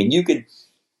stuff. I mean,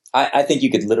 I think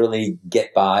you could literally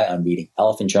get by on reading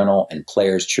Elephant Journal and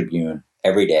Players Tribune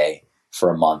every day for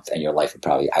a month, and your life would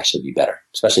probably actually be better,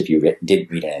 especially if you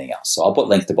didn't read anything else. So I'll put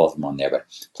links to both of them on there, but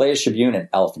Players Tribune and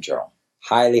Elephant Journal.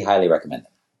 Highly, highly recommend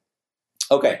them.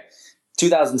 Okay,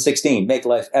 2016, Make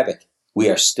Life Epic. We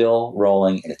are still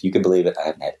rolling, and if you can believe it, I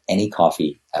haven't had any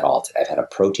coffee at all today. I've had a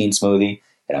protein smoothie,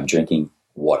 and I'm drinking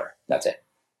water. That's it.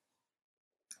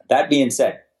 That being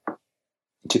said,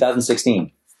 in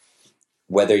 2016,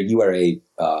 whether you are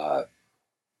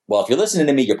if you're listening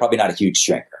to me, you're probably not a huge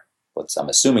drinker. I'm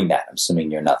assuming that. I'm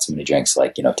assuming you're not someone who drinks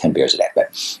 10 beers a day.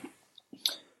 But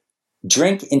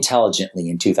drink intelligently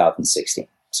in 2016.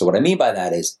 So what I mean by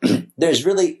that is there's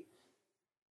really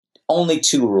only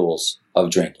 2 rules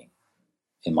of drinking,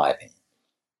 in my opinion.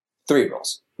 3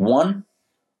 rules. 1,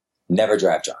 never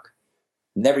drive drunk.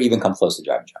 Never even come close to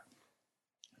driving drunk.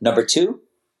 Number 2,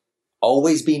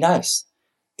 always be nice.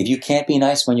 If you can't be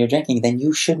nice when you're drinking, then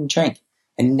you shouldn't drink.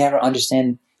 And never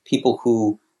understand people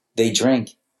who they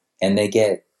drink and they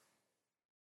get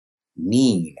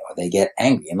mean or they get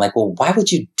angry. I'm like, well, why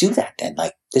would you do that then?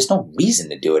 Like, there's no reason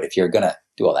to do it if you're going to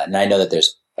do all that. And I know that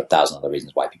there's 1,000 other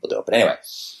reasons why people do it. But anyway,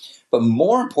 but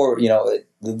more important,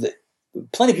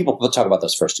 plenty of people will talk about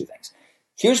those first 2 things.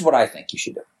 Here's what I think you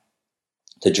should do.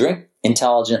 To drink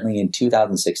intelligently in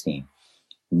 2016,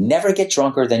 never get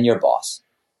drunker than your boss.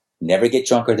 Never get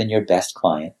drunker than your best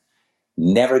client.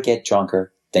 Never get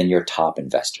drunker than your top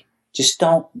investor. Just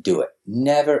don't do it.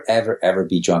 Never, ever, ever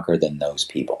be drunker than those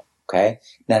people. Okay?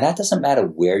 Now, that doesn't matter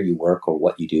where you work or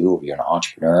what you do, or you're an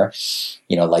entrepreneur,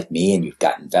 like me, and you've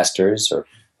got investors or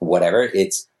whatever.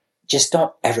 It's just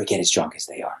don't ever get as drunk as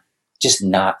they are. Just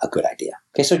not a good idea.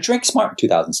 Okay? So drink smart in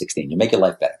 2016. You make your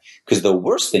life better. Because the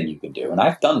worst thing you can do, and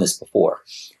I've done this before,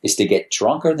 is to get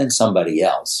drunker than somebody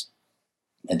else.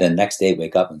 And then next day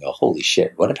wake up and go, holy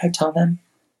shit, what did I tell them?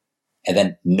 And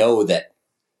then know that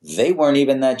they weren't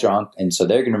even that drunk, and so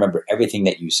they're going to remember everything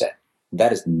that you said.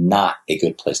 That is not a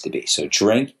good place to be. So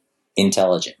drink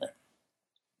intelligently.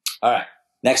 All right,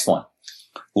 next one.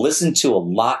 Listen to a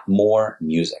lot more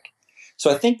music.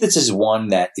 So I think this is one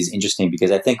that is interesting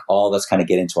because I think all of us kind of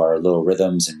get into our little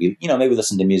rhythms, and we, maybe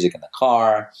listen to music in the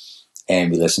car,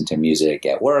 and we listen to music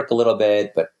at work a little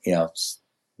bit. But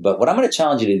what I'm going to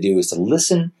challenge you to do is to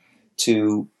listen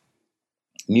to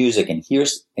music and hear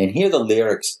the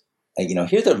lyrics.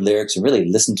 Hear the lyrics and really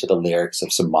listen to the lyrics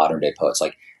of some modern day poets,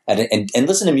 and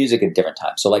listen to music at different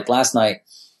times. So like last night,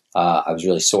 I was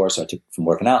really sore, so I took from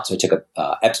working out. So I took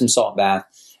a Epsom salt bath,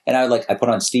 and I put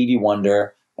on Stevie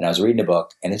Wonder, and I was reading a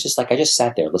book, and it's just like I just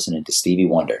sat there listening to Stevie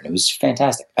Wonder, and it was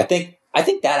fantastic. I think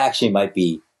that actually might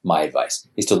be my advice,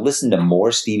 is to listen to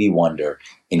more Stevie Wonder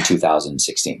in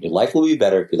 2016. Your life will be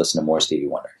better if you listen to more Stevie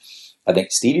Wonder. I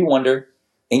think Stevie Wonder,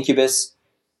 Incubus,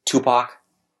 Tupac,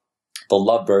 the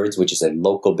Lovebirds, which is a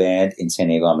local band in San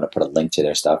Diego. I'm going to put a link to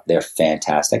their stuff. They're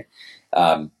fantastic.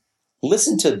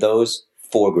 Listen to those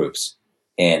 4 groups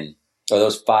or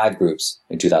those 5 groups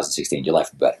in 2016. Your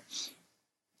life will be better.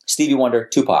 Stevie Wonder,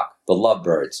 Tupac, the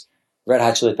Lovebirds, Red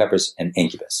Hot Chili Peppers, and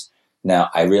Incubus. Now,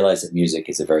 I realize that music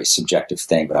is a very subjective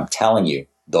thing, but I'm telling you,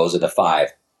 those are the 5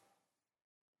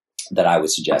 that I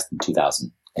would suggest in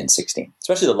 2016,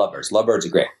 especially the Lovebirds. Lovebirds are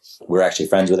great. We're actually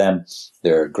friends with them.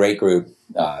 They're a great group,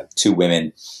 2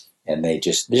 women, and their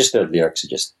lyrics are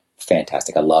just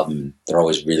fantastic. I love them. They're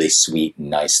always really sweet and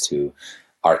nice to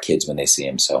our kids when they see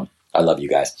them. So I love you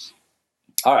guys.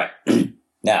 All right.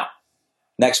 Now,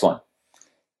 next one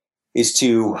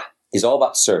is all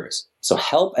about service. So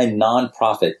help a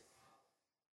nonprofit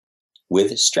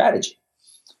with strategy.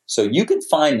 So you can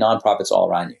find nonprofits all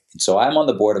around you. And so I'm on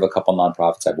the board of a couple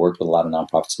nonprofits. I've worked with a lot of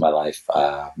nonprofits in my life.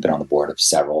 I've been on the board of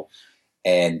several.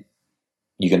 And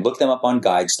you can look them up on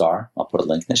GuideStar. I'll put a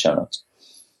link in the show notes.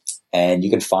 And you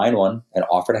can find one and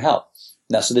offer to help.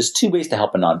 Now, so there's 3 ways to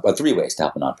help a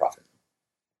nonprofit.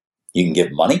 You can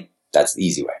give money. That's the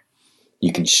easy way.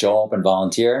 You can show up and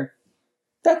volunteer.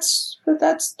 That's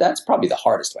probably the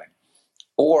hardest way.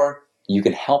 Or you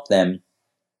can help them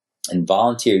and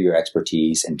volunteer your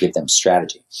expertise and give them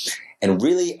strategy. And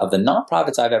really, of the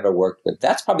nonprofits I've ever worked with,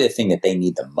 that's probably the thing that they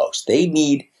need the most. They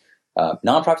need,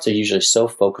 nonprofits are usually so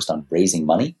focused on raising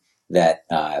money that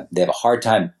they have a hard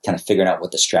time kind of figuring out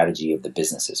what the strategy of the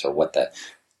business is or what the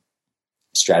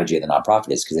strategy of the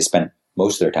nonprofit is, because they spend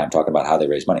most of their time talking about how they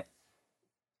raise money.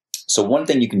 So one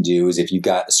thing you can do is, if you've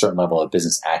got a certain level of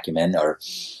business acumen or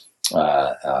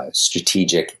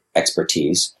strategic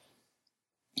expertise,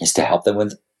 is to help them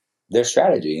with their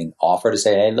strategy and offer to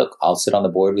say, hey, look, I'll sit on the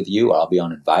board with you, or I'll be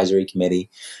on advisory committee.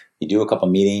 You do a couple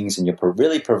meetings and you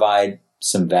really provide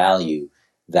some value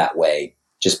that way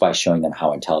just by showing them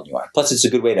how intelligent you are. Plus, it's a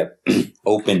good way to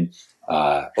open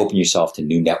yourself to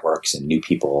new networks and new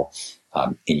people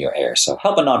in your area. So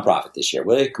help a nonprofit this year,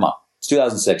 will you? Come on. It's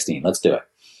 2016. Let's do it.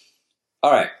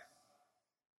 All right.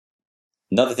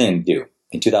 Another thing to do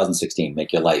in 2016,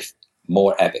 make your life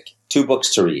more epic. 2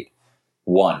 books to read.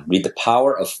 1, read The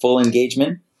Power of Full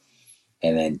Engagement,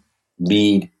 and then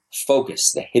read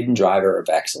Focus, The Hidden Driver of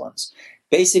Excellence.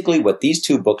 Basically, what these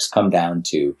 2 books come down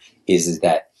to is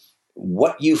that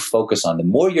what you focus on, the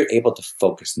more you're able to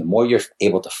focus, and the more you're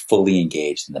able to fully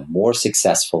engage, and the more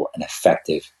successful and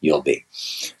effective you'll be.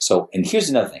 So, and here's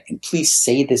another thing, and please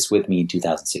say this with me in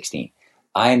 2016.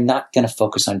 I'm not going to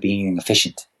focus on being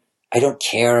efficient. I don't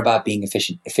care about being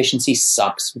efficient. Efficiency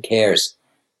sucks. Who cares?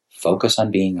 Focus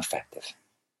on being effective.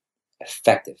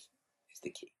 Effective is the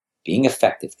key. Being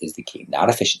effective is the key, not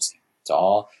efficiency. It's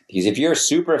all because if you're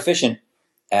super efficient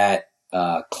at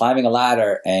climbing a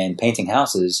ladder and painting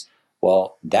houses,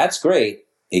 well, that's great,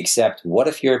 except what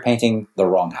if you're painting the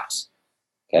wrong house?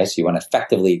 Okay, so you want to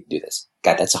effectively do this.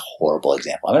 God, that's a horrible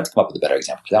example. I'm going to have to come up with a better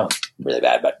example because that one's really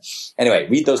bad. But anyway,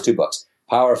 read those 2 books,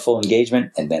 Power of Full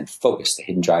Engagement, and then Focus, The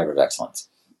Hidden Driver of Excellence.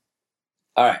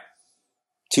 All right,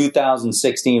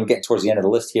 2016, we're getting towards the end of the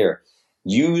list here.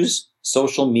 Use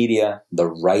social media the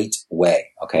right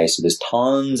way. Okay, so there's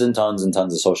tons and tons and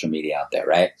tons of social media out there,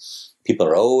 right? People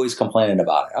are always complaining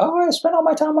about it. Oh, I spend all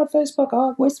my time on Facebook. Oh,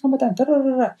 I'm wasting all my time. Da, da,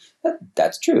 da, da.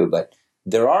 That's true, but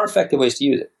there are effective ways to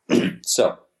use it.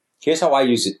 So here's how I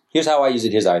use it. Here's how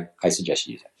I suggest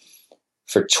you use it.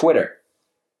 For Twitter,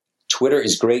 Twitter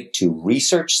is great to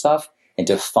research stuff and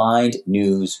to find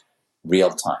news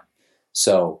real time.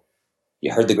 So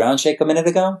you heard the ground shake a minute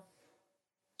ago?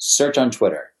 Search on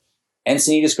Twitter.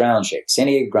 Encinitas ground shake, San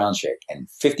Diego ground shake, and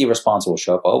 50 responses will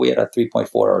show up. Oh, we had a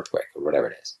 3.4 earthquake or whatever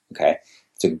it is. Okay.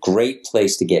 It's a great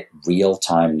place to get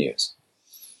real-time news.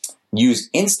 Use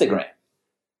Instagram.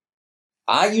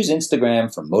 I use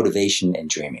Instagram for motivation and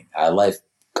dreaming. I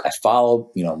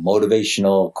follow,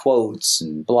 motivational quotes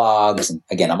and blogs. And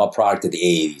again, I'm a product of the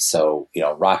 80s. So,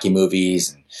 Rocky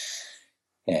movies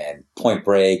and Point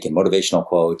Break and motivational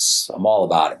quotes. I'm all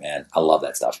about it, man. I love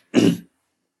that stuff.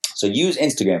 So use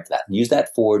Instagram for that. Use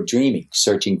that for dreaming,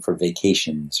 searching for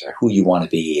vacations or who you want to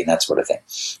be and that sort of thing.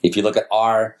 If you look at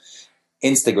our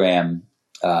Instagram,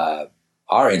 or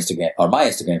my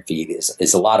Instagram feed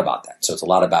is a lot about that. So it's a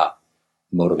lot about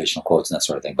motivational quotes and that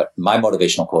sort of thing. But my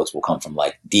motivational quotes will come from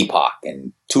like Deepak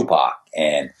and Tupac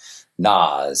and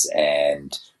Nas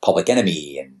and Public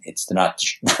Enemy. And it's not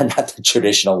the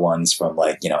traditional ones from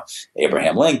like,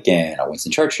 Abraham Lincoln or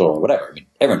Winston Churchill or whatever. I mean,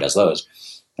 everyone does those.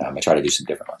 I try to do some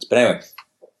different ones. But anyway,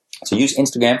 so use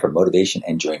Instagram for motivation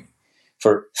and dreaming.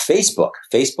 For Facebook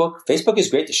is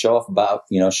great to show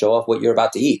off what you're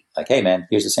about to eat. Like, hey man,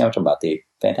 here's the sandwich I'm about to eat.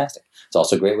 Fantastic. It's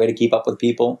also a great way to keep up with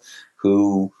people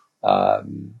who,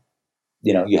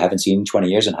 you haven't seen in 20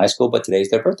 years in high school, but today's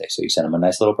their birthday. So you send them a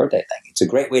nice little birthday thing. It's a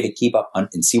great way to keep up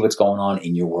and see what's going on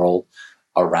in your world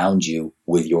around you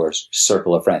with your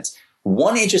circle of friends.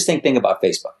 One interesting thing about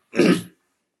Facebook,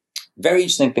 very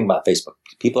interesting thing about Facebook.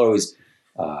 People are always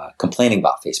complaining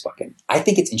about Facebook. And I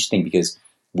think it's interesting because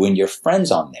when your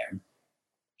friend's on there,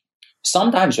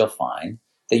 sometimes you'll find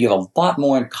that you have a lot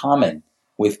more in common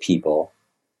with people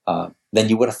than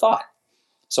you would have thought.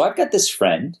 So I've got this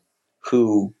friend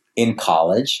who in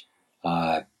college,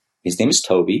 his name is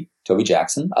Toby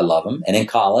Jackson. I love him. And in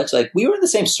college, like we were in the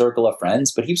same circle of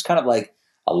friends, but he was kind of like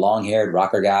a long-haired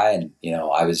rocker guy. And,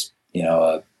 I was,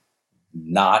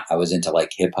 I was into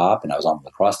like hip hop and I was on the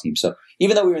lacrosse team. So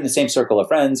even though we were in the same circle of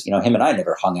friends, him and I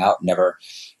never hung out, never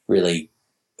really,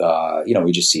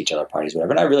 we just see each other at parties,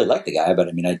 whatever. And I really liked the guy, but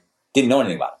I didn't know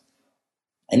anything about him.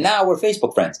 And now we're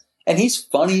Facebook friends and he's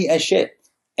funny as shit.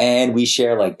 And we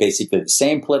share like basically the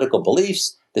same political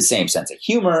beliefs, the same sense of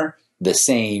humor, the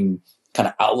same kind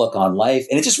of outlook on life.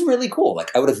 And it's just really cool.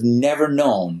 Like I would have never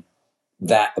known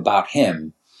that about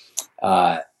him.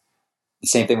 The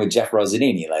same thing with Jeff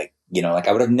Rosadini.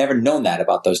 I would have never known that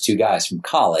about those two guys from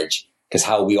college because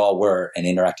how we all were and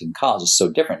interacted in college is so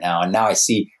different now. And now I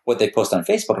see what they post on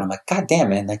Facebook and I'm like, God damn,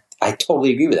 man, I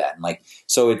totally agree with that. And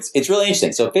so it's really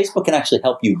interesting. So Facebook can actually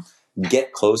help you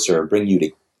get closer, bring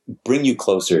you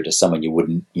closer to someone you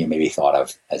wouldn't, maybe thought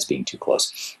of as being too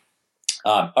close.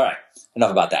 All right.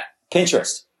 Enough about that.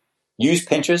 Pinterest. Use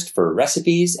Pinterest for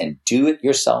recipes and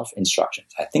do-it-yourself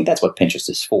instructions. I think that's what Pinterest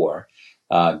is for.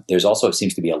 There's also, it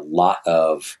seems to be a lot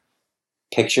of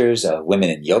pictures of women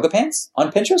in yoga pants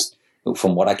on Pinterest,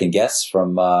 from what I can guess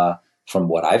from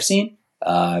what I've seen.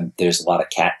 There's a lot of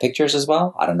cat pictures as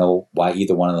well. I don't know why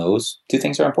either one of those two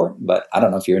things are important, but I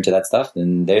don't know if you're into that stuff,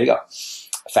 then there you go.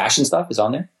 Fashion stuff is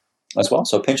on there as well.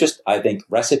 So Pinterest, I think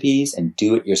recipes and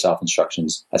do-it-yourself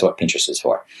instructions, that's what Pinterest is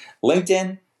for.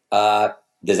 LinkedIn,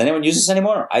 does anyone use this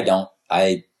anymore? I don't.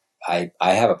 I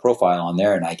have a profile on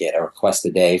there and I get a request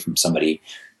a day from somebody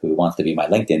who wants to be my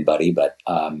LinkedIn buddy, but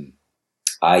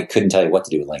I couldn't tell you what to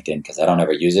do with LinkedIn because I don't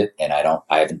ever use it, and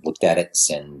I haven't looked at it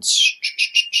since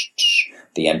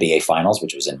the NBA Finals,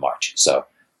 which was in March. So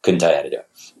couldn't tell you how to do it.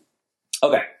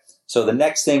 Okay, so the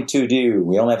next thing to do,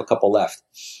 we only have a couple left,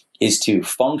 is to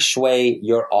feng shui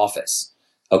your office.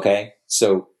 Okay,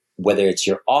 so whether it's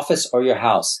your office or your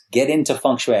house, get into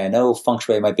feng shui. I know feng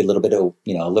shui might be a little bit of,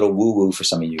 a little woo-woo for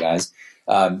some of you guys,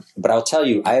 but I'll tell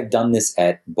you, I have done this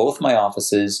at both my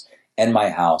offices and my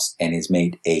house, and it's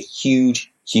made a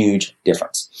huge, huge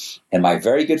difference. And my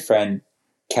very good friend,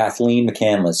 Kathleen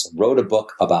McCandless, wrote a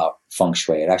book about feng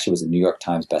shui. It actually was a New York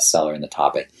Times bestseller in the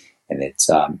topic. And it's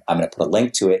I'm going to put a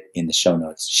link to it in the show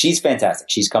notes. She's fantastic.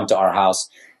 She's come to our house.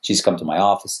 She's come to my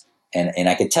office. And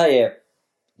I can tell you,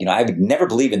 I would never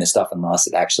believe in this stuff unless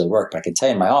it actually worked. But I can tell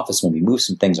you in my office, when we moved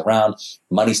some things around,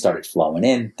 money started flowing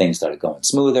in, things started going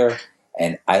smoother.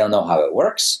 And I don't know how it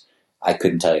works. I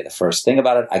couldn't tell you the first thing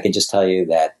about it. I can just tell you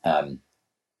that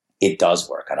it does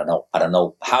work. I don't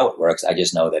know how it works. I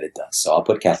just know that it does. So I'll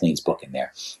put Kathleen's book in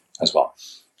there as well.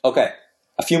 Okay,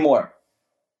 a few more.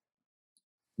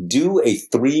 Do a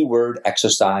 3-word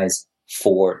exercise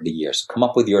for the year. So come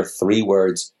up with your 3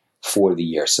 words for the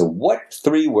year. So what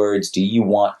 3 words do you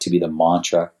want to be the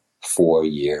mantra for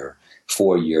your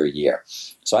year?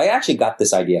 So I actually got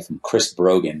this idea from Chris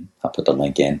Brogan. I'll put the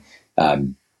link in.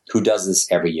 Who does this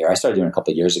every year. I started doing it a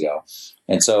couple of years ago.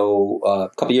 And so a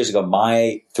couple of years ago,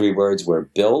 my 3 words were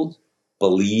build,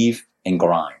 believe, and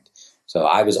grind. So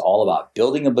I was all about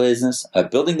building the business,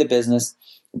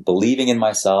 believing in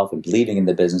myself and believing in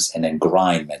the business, and then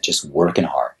grind meant just working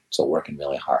hard. So working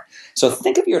really hard. So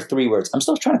think of your 3 words. I'm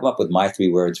still trying to come up with my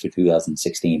 3 words for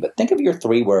 2016, but think of your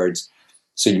 3 words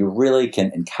so you really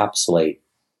can encapsulate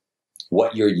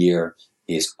what your year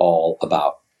is all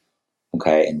about.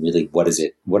 Okay, and really, what is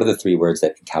it? What are the 3 words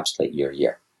that encapsulate your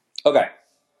year? Okay,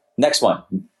 next one,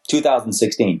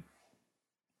 2016,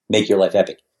 make your life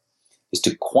epic, is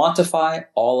to quantify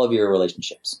all of your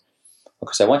relationships.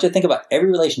 Okay, so I want you to think about every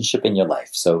relationship in your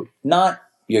life. So not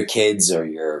your kids or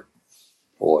your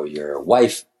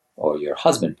wife or your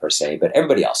husband per se, but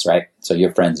everybody else, right? So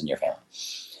your friends and your family.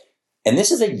 And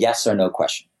this is a yes or no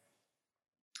question.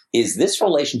 Is this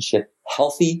relationship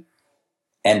healthy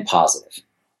and positive?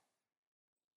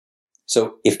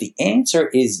 So if the answer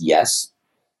is yes,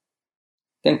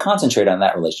 then concentrate on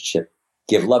that relationship,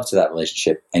 give love to that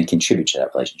relationship, and contribute to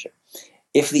that relationship.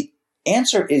 If the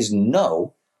answer is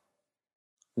no,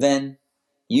 then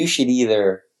you should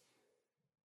either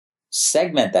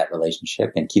segment that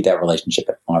relationship and keep that relationship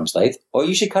at arm's length, or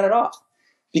you should cut it off.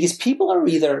 Because people are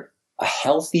either a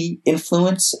healthy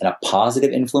influence and a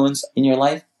positive influence in your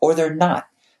life, or they're not.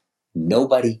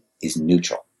 Nobody is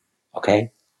neutral,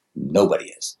 okay? Nobody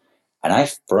is. And I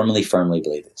firmly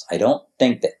believe this. I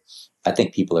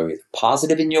think people are either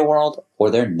positive in your world or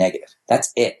they're negative.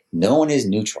 That's it. No one is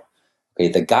neutral. Okay,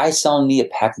 the guy selling me a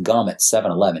pack of gum at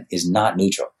 7-Eleven is not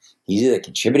neutral. He's either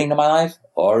contributing to my life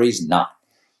or he's not.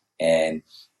 And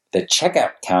the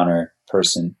checkout counter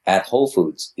person at Whole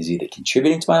Foods is either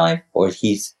contributing to my life or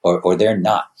they're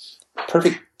not.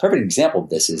 Perfect example of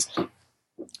this is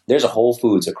there's a Whole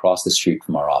Foods across the street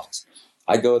from our office.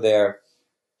 I go there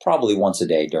probably once a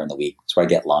day during the week. That's where I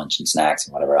get lunch and snacks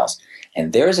and whatever else.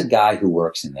 And there's a guy who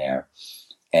works in there,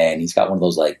 and he's got one of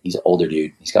those, he's an older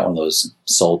dude. He's got one of those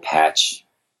soul patch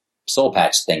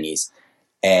thingies.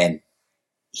 And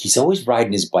he's always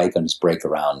riding his bike on his break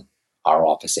around our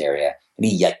office area. And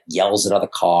he yells at other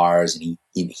cars, and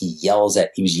he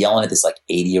was yelling at this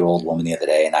 80-year-old woman the other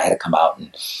day. And I had to come out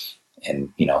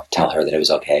and tell her that it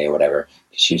was okay or whatever.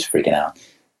 She was freaking out.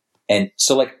 And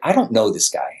so I don't know this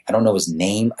guy. I don't know his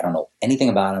name. I don't know anything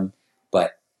about him.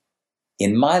 But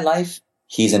in my life,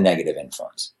 he's a negative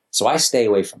influence. So I stay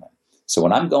away from him. So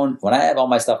when I have all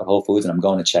my stuff at Whole Foods and I'm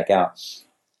going to check out,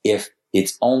 if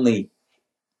it's only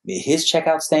his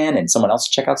checkout stand and someone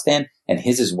else's checkout stand and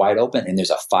his is wide open and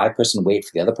there's a 5-person wait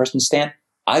for the other person's stand,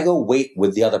 I go wait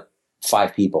with the other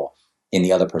 5 people in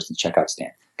the other person's checkout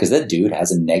stand. Because that dude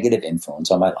has a negative influence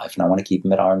on my life and I want to keep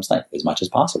him at arm's length as much as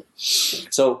possible.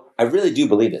 So I really do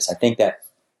believe this. I think that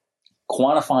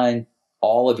quantifying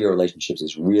all of your relationships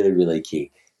is really, really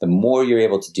key. The more you're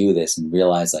able to do this and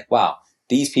realize wow,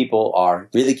 these people are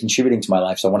really contributing to my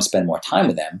life, so I want to spend more time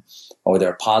with them, or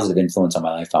they're a positive influence on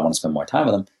my life, so I want to spend more time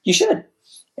with them, you should.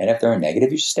 And if they're a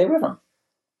negative, you should stay with them.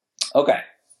 Okay.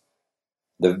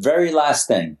 The very last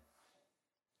thing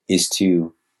is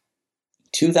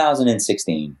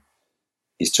 2016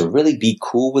 is to really be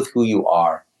cool with who you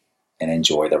are and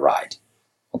enjoy the ride.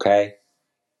 Okay?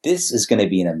 This is going to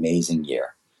be an amazing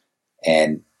year.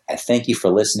 And I thank you for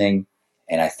listening.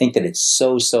 And I think that it's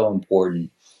so, so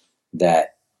important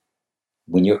that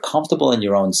when you're comfortable in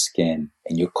your own skin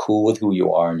and you're cool with who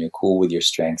you are and you're cool with your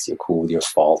strengths, you're cool with your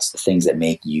faults, the things that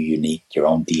make you unique, your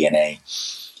own DNA,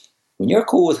 when you're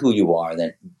cool with who you are,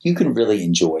 then you can really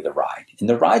enjoy the ride. And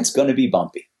the ride's going to be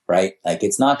bumpy, right? Like,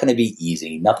 it's not going to be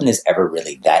easy. Nothing is ever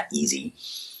really that easy,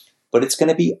 but it's going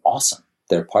to be awesome.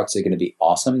 There are parts that are going to be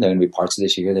awesome. There are going to be parts of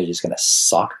this year that are just going to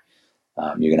suck.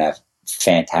 You're going to have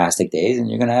fantastic days and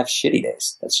you're going to have shitty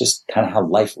days. That's just kind of how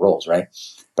life rolls, right?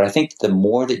 But I think the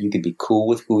more that you can be cool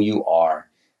with who you are,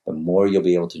 the more you'll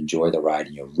be able to enjoy the ride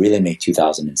and you'll really make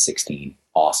 2016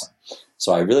 awesome.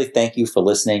 So I really thank you for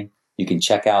listening. You can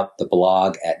check out the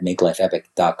blog at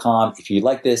makelifeepic.com. If you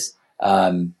like this,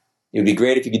 it would be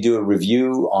great if you could do a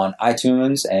review on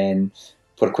iTunes and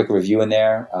put a quick review in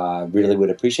there. Really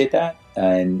would appreciate that.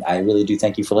 And I really do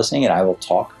thank you for listening, and I will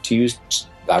talk to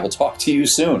you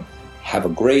soon. Have a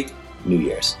great New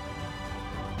Year's.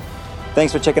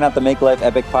 Thanks for checking out the Make Life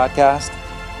Epic podcast.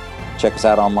 Check us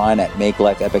out online at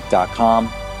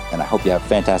makelifeepic.com. And I hope you have a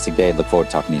fantastic day. Look forward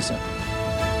to talking to you soon.